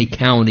Cape May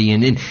County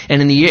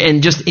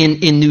and just in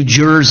New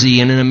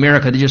Jersey and in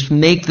America, to just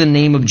make the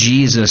name of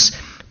Jesus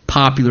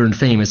popular and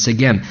famous.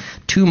 Again,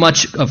 too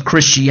much of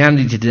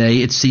Christianity today,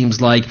 it seems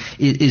like,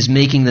 is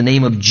making the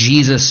name of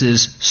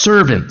Jesus'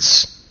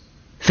 servants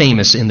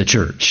famous in the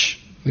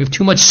church. We have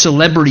too much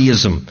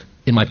celebrityism,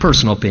 in my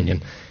personal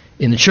opinion,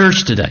 in the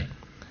church today.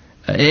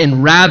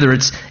 And rather,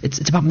 it's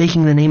about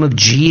making the name of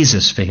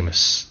Jesus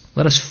famous.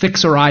 Let us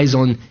fix our eyes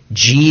on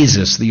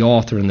Jesus, the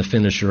author and the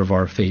finisher of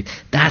our faith.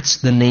 That's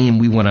the name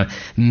we want to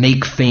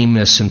make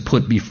famous and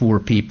put before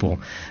people.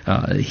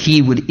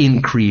 He would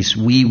increase,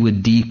 we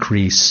would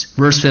decrease.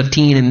 Verse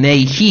 15, and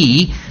may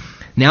he,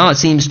 Now it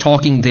seems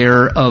talking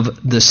there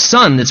of the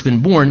son that's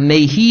been born.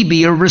 May he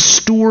be a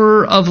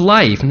restorer of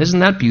life. And isn't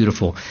that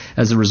beautiful?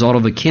 As a result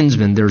of a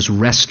kinsman, there's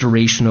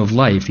restoration of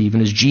life, even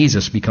as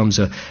Jesus becomes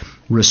a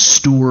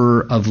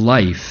restorer of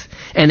life.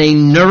 And a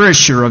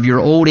nourisher of your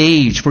old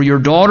age. For your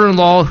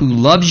daughter-in-law who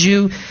loves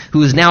you,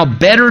 who is now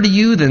better to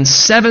you than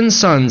 7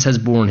 sons, has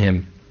borne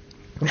him.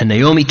 And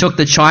Naomi took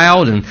the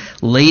child and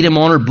laid him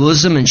on her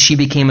bosom, and she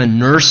became a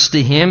nurse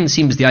to him. It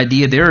seems the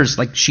idea there is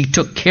like she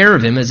took care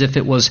of him as if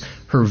it was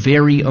her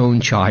very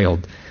own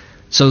child.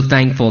 So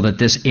thankful that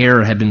this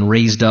heir had been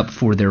raised up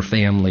for their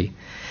family.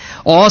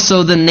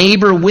 Also, the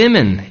neighbor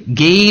women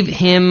gave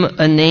him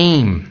a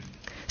name,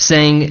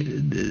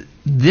 saying,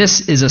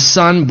 "This is a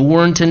son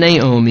born to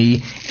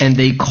Naomi," and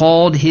they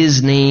called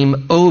his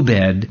name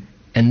Obed.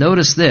 And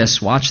notice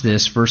this, watch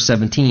this, verse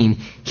 17.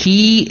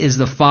 He is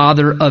the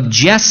father of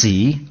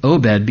Jesse.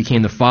 Obed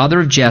became the father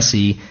of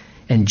Jesse,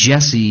 and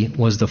Jesse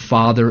was the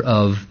father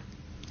of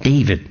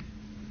David.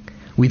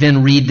 We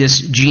then read this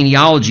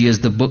genealogy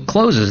as the book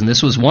closes, and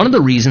this was one of the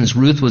reasons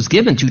Ruth was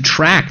given, to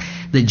track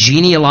the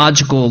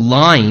genealogical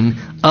line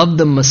of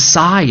the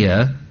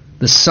Messiah,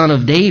 the son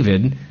of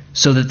David,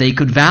 so that they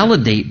could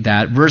validate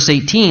that. Verse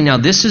 18, now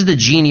this is the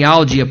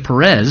genealogy of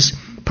Perez.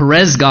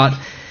 Perez got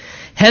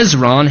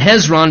Hezron.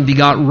 Hezron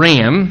begot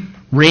Ram.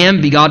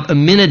 Ram begot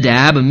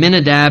Amminadab.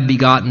 Amminadab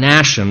begot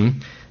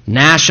Nahshon.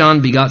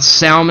 Nahshon begot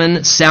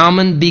Salmon.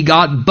 Salmon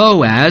begot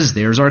Boaz.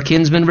 There's our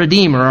kinsman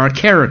redeemer, our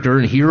character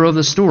and hero of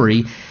the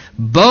story.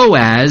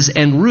 Boaz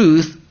and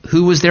Ruth,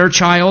 who was their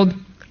child?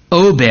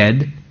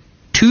 Obed.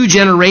 2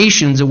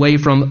 generations away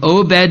from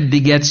Obed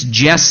begets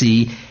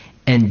Jesse,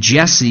 and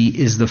Jesse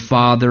is the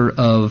father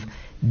of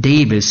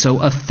David. So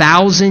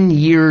 1,000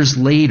 years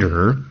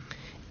later,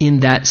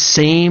 in that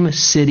same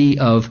city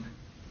of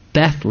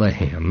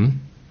Bethlehem,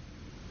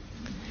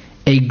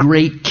 a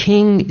great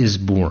king is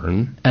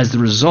born as the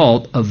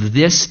result of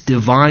this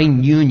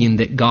divine union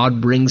that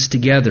God brings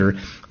together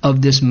of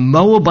this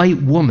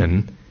Moabite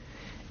woman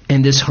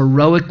and this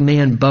heroic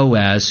man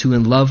Boaz, who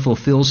in love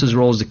fulfills his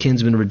role as the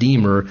kinsman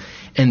redeemer,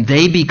 and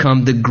they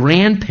become the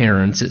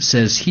grandparents, it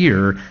says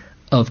here,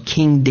 of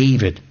King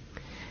David.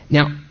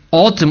 Now,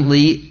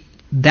 ultimately,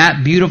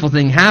 that beautiful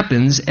thing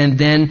happens, and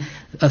then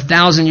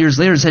 1,000 years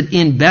later, it said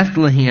in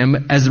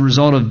Bethlehem, as a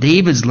result of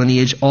David's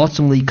lineage,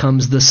 ultimately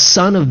comes the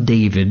son of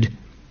David,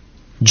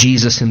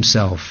 Jesus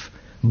himself,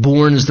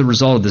 born as the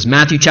result of this.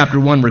 Matthew chapter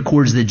 1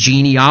 records the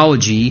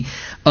genealogy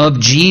of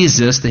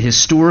Jesus, the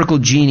historical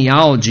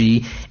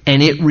genealogy,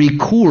 and it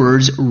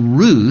records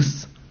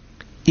Ruth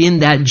in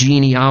that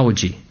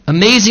genealogy.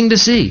 Amazing to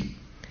see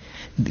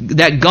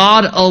that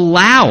God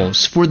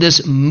allows for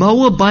this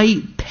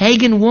Moabite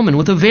pagan woman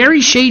with a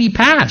very shady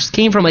past,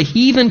 came from a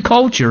heathen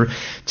culture,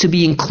 to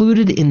be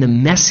included in the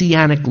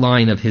messianic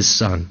line of his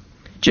son.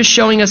 Just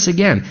showing us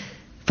again,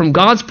 from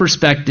God's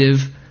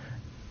perspective,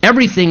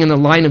 everything in the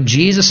line of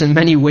Jesus in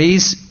many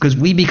ways, because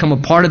we become a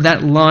part of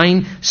that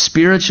line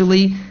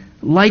spiritually,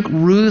 like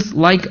Ruth,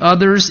 like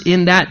others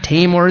in that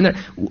Tamar, in that,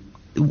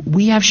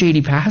 we have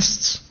shady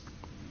pasts.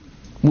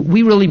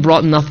 We really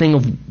brought nothing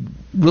of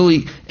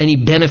really any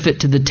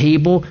benefit to the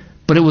table,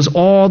 but it was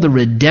all the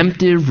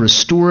redemptive,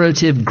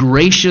 restorative,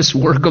 gracious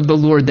work of the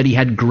Lord, that he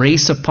had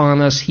grace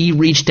upon us. He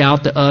reached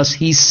out to us.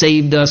 He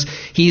saved us.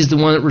 He's the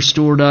one that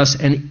restored us.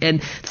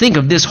 And think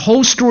of this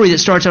whole story that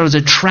starts out as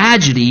a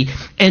tragedy,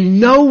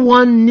 and no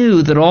one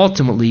knew that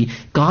ultimately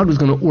God was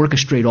going to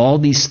orchestrate all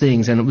these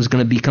things, and it was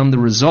going to become the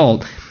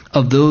result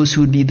of those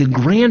who would be the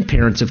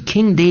grandparents of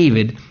King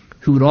David,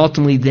 who would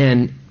ultimately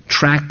then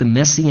track the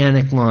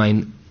messianic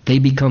line. They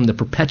become the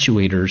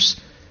perpetuators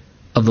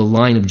of the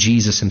line of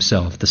Jesus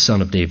himself, the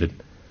son of David,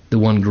 the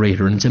one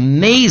greater. And it's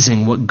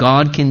amazing what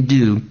God can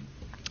do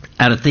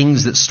out of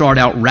things that start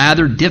out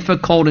rather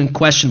difficult and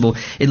questionable.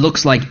 It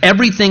looks like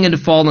everything had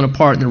fallen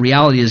apart, and the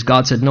reality is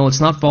God said, no,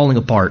 it's not falling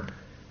apart.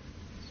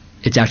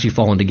 It's actually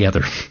falling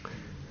together.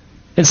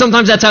 And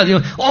sometimes that's how,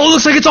 it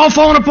looks like it's all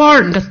falling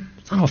apart. And God,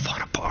 it's not all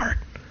falling apart.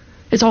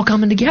 It's all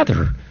coming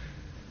together.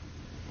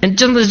 And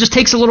it just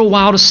takes a little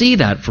while to see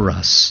that for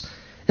us.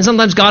 And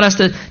sometimes God has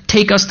to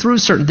take us through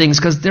certain things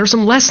because there are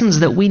some lessons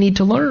that we need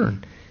to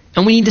learn.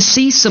 And we need to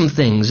see some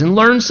things and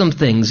learn some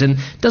things. And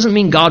it doesn't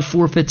mean God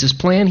forfeits his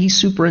plan. He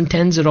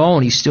superintends it all,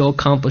 and he still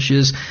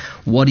accomplishes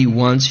what he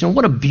wants.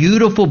 What a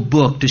beautiful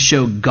book to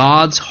show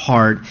God's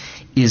heart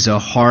is a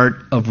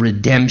heart of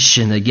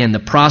redemption. Again, the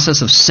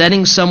process of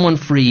setting someone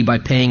free by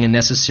paying a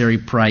necessary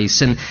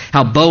price. And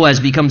how Boaz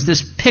becomes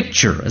this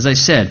picture, as I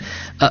said,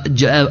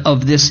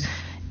 of this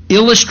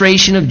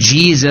illustration of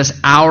Jesus,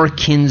 our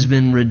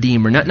kinsman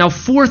redeemer. Now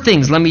 4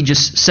 things, let me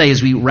just say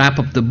as we wrap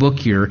up the book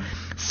here.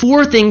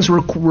 4 things were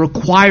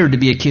required to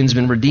be a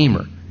kinsman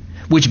redeemer,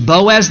 which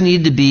Boaz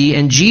needed to be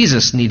and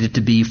Jesus needed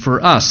to be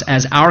for us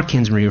as our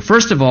kinsman redeemer.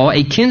 First of all,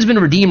 a kinsman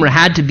redeemer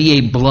had to be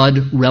a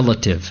blood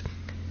relative.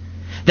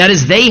 That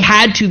is, they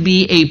had to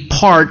be a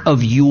part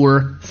of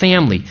your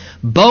family.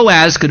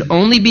 Boaz could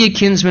only be a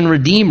kinsman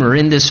redeemer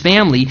in this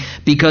family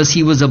because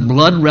he was a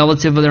blood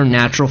relative of their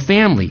natural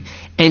family.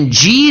 And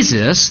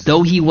Jesus,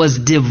 though he was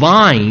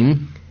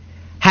divine,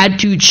 had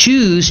to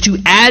choose to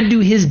add to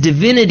his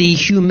divinity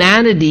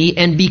humanity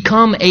and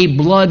become a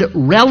blood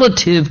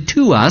relative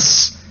to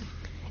us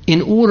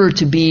in order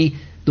to be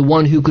the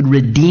one who could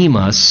redeem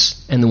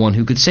us and the one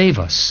who could save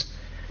us.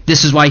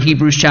 This is why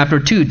Hebrews chapter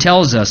 2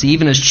 tells us,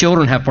 even as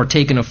children have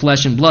partaken of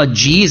flesh and blood,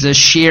 Jesus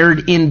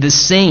shared in the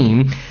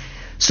same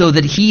so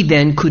that he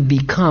then could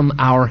become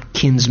our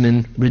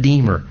kinsman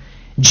redeemer.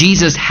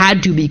 Jesus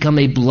had to become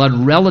a blood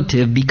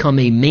relative, become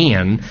a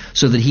man,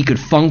 so that he could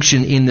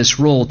function in this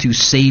role to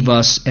save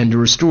us and to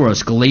restore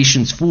us.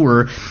 Galatians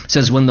 4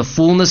 says, when the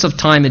fullness of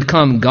time had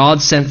come,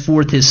 God sent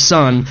forth his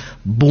Son,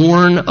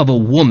 born of a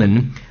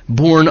woman,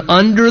 born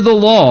under the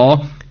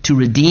law, to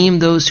redeem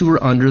those who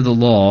were under the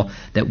law,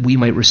 that we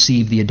might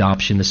receive the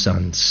adoption as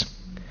sons.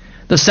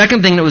 The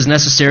second thing that was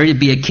necessary to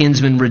be a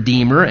kinsman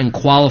redeemer and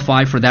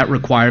qualify for that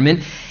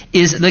requirement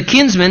is the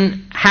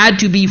kinsmen had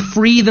to be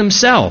free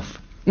themselves.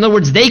 In other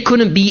words, they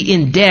couldn't be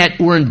in debt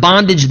or in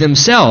bondage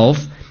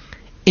themselves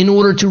in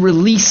order to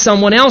release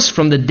someone else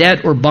from the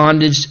debt or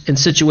bondage and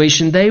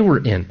situation they were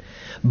in.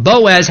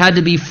 Boaz had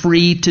to be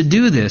free to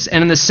do this.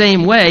 And in the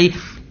same way,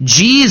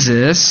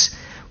 Jesus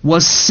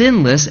was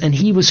sinless and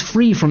he was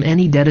free from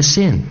any debt of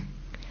sin.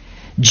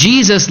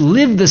 Jesus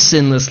lived the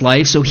sinless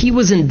life, so he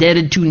was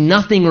indebted to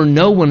nothing or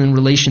no one in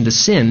relation to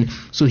sin,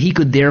 so he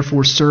could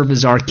therefore serve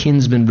as our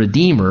kinsman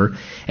redeemer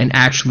and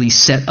actually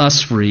set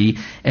us free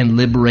and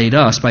liberate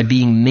us. By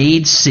being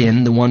made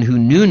sin, the one who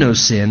knew no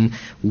sin,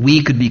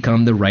 we could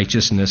become the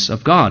righteousness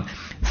of God.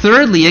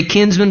 Thirdly, a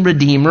kinsman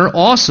redeemer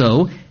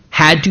also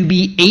had to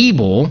be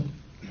able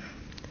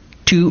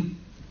to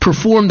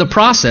perform the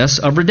process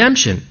of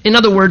redemption. In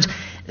other words,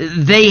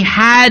 they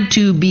had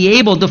to be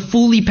able to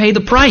fully pay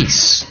the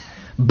price.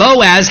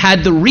 Boaz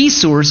had the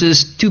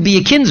resources to be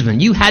a kinsman.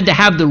 You had to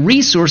have the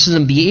resources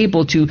and be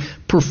able to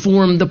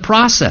perform the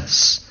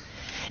process.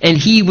 And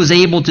he was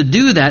able to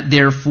do that,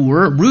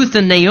 therefore. Ruth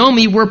and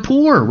Naomi were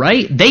poor,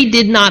 right? They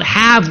did not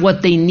have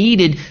what they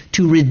needed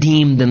to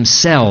redeem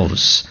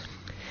themselves.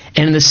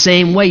 And in the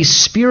same way,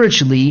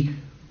 spiritually,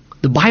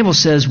 the Bible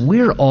says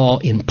we're all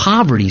in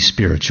poverty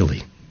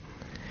spiritually.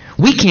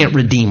 We can't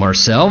redeem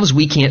ourselves.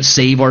 We can't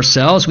save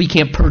ourselves. We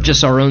can't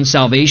purchase our own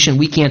salvation.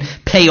 We can't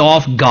pay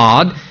off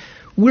God.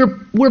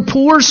 We're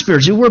poor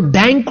spiritually. We're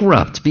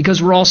bankrupt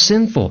because we're all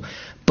sinful.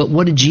 But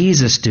what did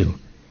Jesus do?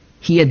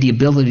 He had the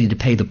ability to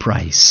pay the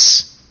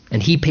price.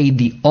 And he paid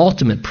the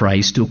ultimate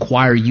price to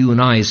acquire you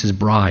and I as his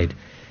bride,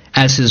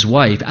 as his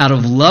wife. Out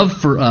of love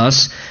for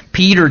us,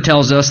 Peter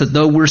tells us that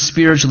though we're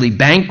spiritually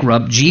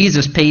bankrupt,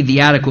 Jesus paid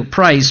the adequate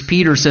price.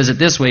 Peter says it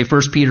this way,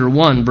 1 Peter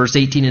 1, verse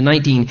 18 and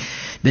 19,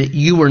 that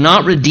you were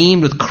not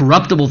redeemed with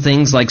corruptible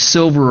things like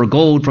silver or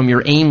gold from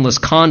your aimless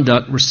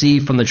conduct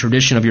received from the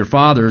tradition of your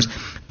fathers,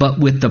 but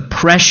with the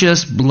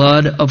precious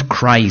blood of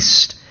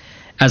Christ,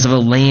 as of a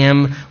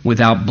lamb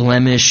without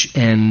blemish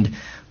and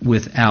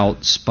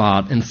without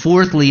spot. And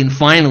fourthly and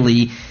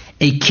finally,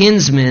 a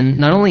kinsman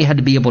not only had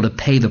to be able to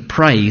pay the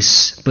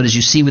price, but as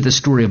you see with the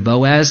story of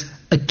Boaz,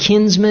 a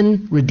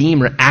kinsman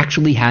redeemer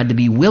actually had to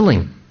be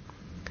willing.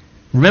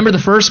 Remember the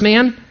first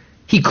man?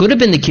 He could have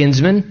been the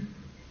kinsman,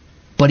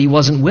 but he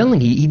wasn't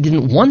willing. He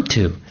didn't want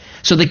to.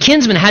 So the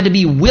kinsman had to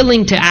be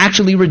willing to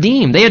actually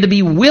redeem. They had to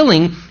be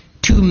willing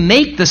to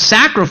make the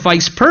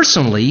sacrifice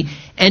personally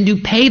and to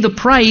pay the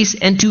price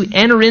and to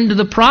enter into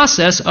the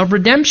process of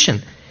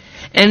redemption.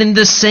 And in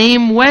the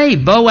same way,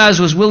 Boaz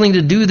was willing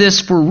to do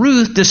this for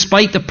Ruth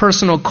despite the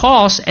personal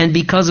cost, and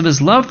because of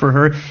his love for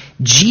her,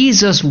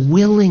 Jesus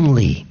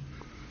willingly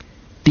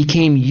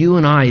became you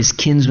and I's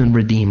kinsman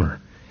redeemer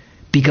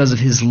because of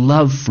his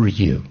love for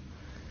you.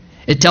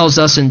 It tells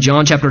us in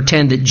John chapter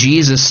 10 that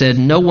Jesus said,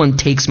 no one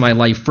takes my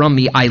life from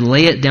me. I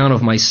lay it down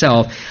of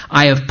myself.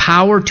 I have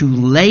power to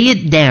lay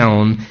it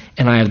down,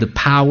 and I have the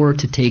power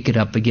to take it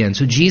up again.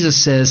 So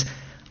Jesus says,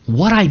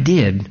 what I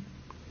did,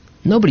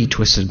 nobody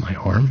twisted my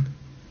arm.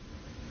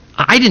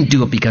 I didn't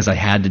do it because I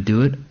had to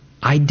do it.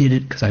 I did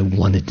it because I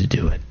wanted to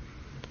do it.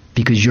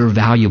 Because you're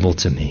valuable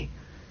to me.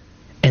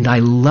 And I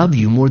love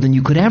you more than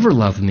you could ever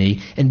love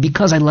me. And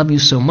because I love you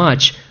so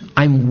much,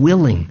 I'm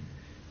willing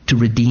to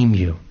redeem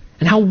you.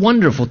 And how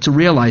wonderful to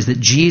realize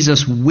that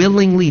Jesus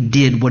willingly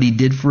did what he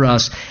did for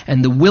us.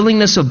 And the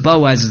willingness of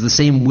Boaz is the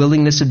same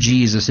willingness of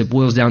Jesus. It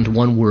boils down to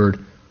one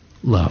word: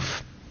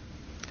 love.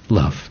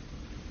 Love.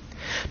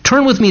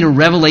 Turn with me to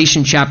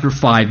Revelation chapter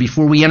 5.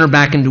 Before we enter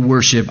back into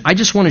worship, I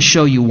just want to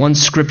show you one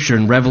scripture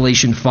in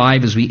Revelation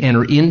 5 as we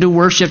enter into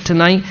worship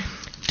tonight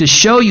to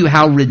show you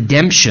how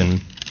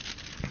redemption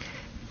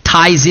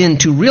ties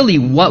into really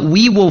what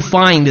we will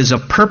find is a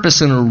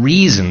purpose and a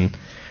reason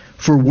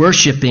for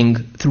worshiping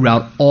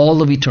throughout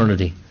all of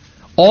eternity.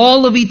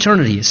 All of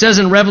eternity. It says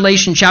in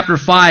Revelation chapter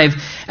 5,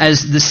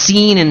 as the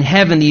scene in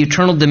heaven, the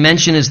eternal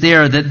dimension is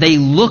there, that they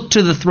look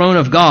to the throne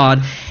of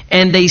God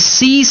and they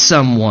see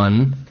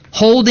someone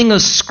holding a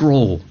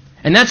scroll.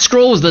 And that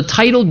scroll is the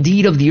title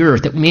deed of the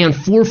earth that man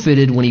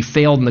forfeited when he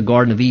failed in the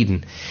Garden of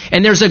Eden.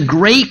 And there's a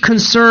great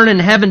concern in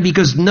heaven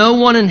because no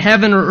one in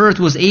heaven or earth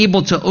was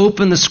able to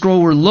open the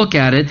scroll or look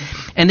at it.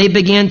 And they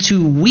began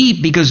to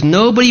weep because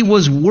nobody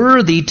was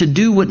worthy to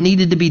do what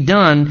needed to be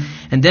done.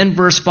 And then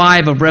verse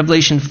 5 of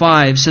Revelation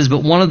 5 says,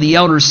 "But one of the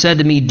elders said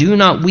to me, 'Do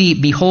not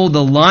weep. Behold,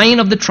 the Lion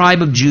of the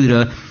tribe of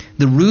Judah,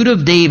 the root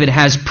of David,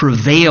 has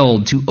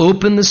prevailed to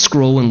open the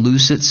scroll and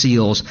loose its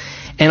seals.'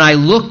 And I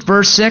looked,"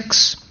 verse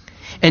 6,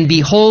 "and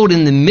behold,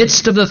 in the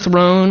midst of the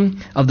throne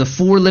of the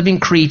 4 living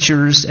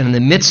creatures and in the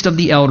midst of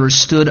the elders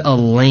stood a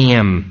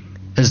lamb,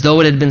 as though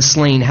it had been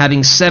slain,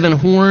 having 7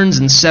 horns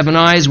and 7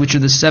 eyes, which are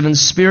the 7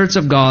 spirits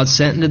of God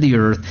sent into the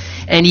earth.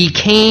 And he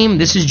came,"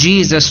 this is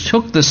Jesus,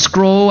 "took the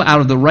scroll out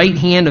of the right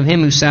hand of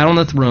him who sat on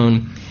the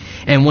throne.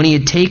 And when he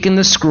had taken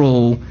the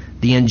scroll,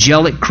 the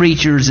angelic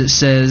creatures," it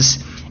says,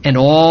 "and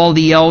all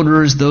the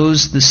elders,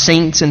 the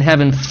saints in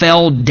heaven,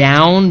 fell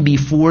down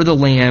before the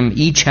Lamb,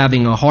 each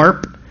having a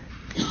harp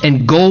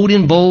and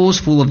golden bowls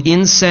full of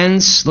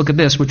incense," look at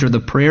this, "which are the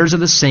prayers of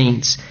the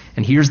saints."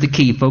 And here's the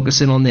key,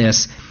 focus in on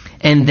this.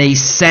 "And they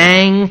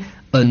sang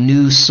a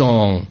new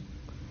song."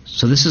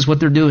 So this is what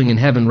they're doing in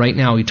heaven right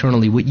now,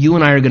 eternally. What you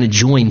and I are going to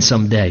join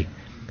someday.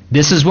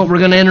 This is what we're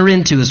going to enter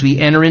into as we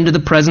enter into the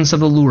presence of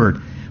the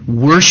Lord.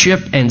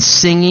 Worship and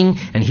singing.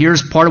 And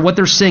here's part of what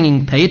they're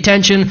singing. Pay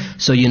attention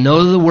so you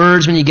know the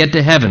words when you get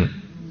to heaven,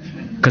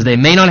 because they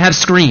may not have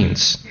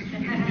screens.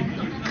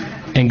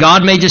 And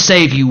God may just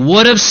say, if you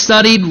would have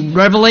studied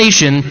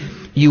Revelation,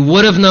 you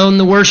would have known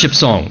the worship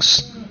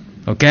songs.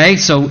 Okay?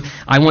 So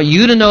I want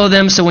you to know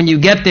them, so when you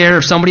get there,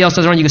 if somebody else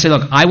doesn't know, you can say,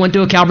 look, I went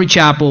to a Calvary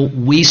Chapel.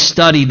 We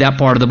studied that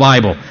part of the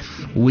Bible.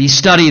 We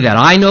study that.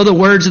 I know the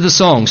words of the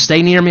song.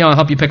 Stay near me. I'll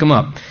help you pick them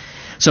up.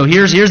 So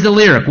here's the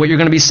lyric, what you're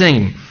going to be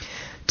singing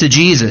to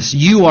Jesus.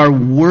 "You are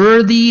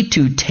worthy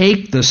to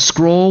take the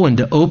scroll and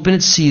to open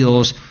its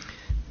seals,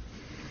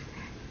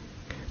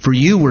 for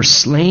you were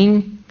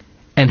slain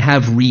and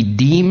have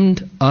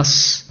redeemed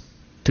us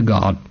to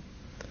God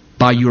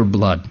by your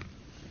blood,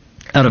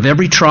 out of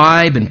every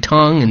tribe and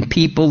tongue and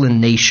people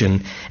and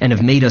nation, and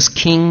have made us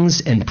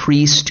kings and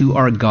priests to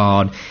our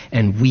God,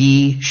 and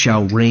we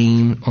shall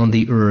reign on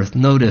the earth."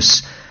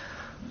 Notice,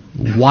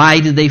 why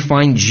did they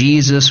find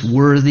Jesus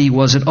worthy?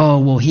 Was it, oh,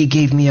 well, he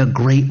gave me a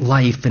great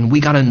life, and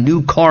we got a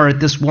new car at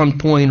this one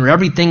point, or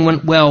everything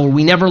went well, or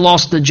we never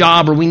lost a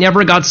job, or we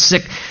never got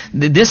sick?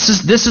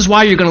 This is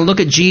why you're going to look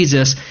at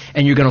Jesus,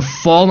 and you're going to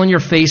fall on your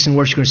face and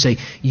worship. You're going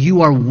to say,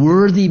 you are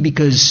worthy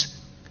because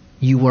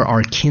you were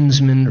our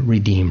kinsman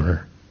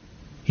redeemer.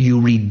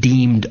 You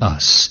redeemed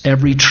us.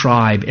 Every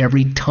tribe,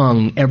 every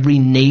tongue, every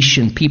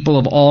nation, people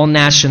of all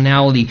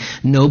nationality.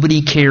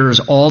 Nobody cares.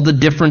 All the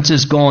difference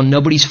is gone.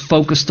 Nobody's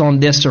focused on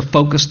this or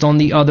focused on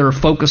the other or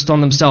focused on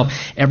themselves.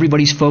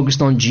 Everybody's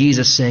focused on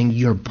Jesus, saying,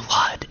 your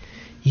blood.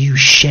 You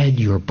shed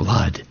your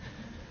blood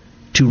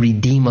to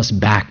redeem us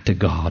back to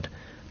God,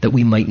 that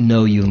we might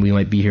know you and we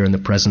might be here in the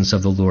presence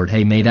of the Lord.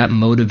 Hey, may that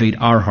motivate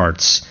our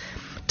hearts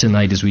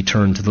tonight as we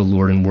turn to the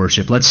Lord in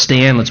worship. Let's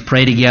stand. Let's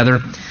pray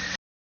together.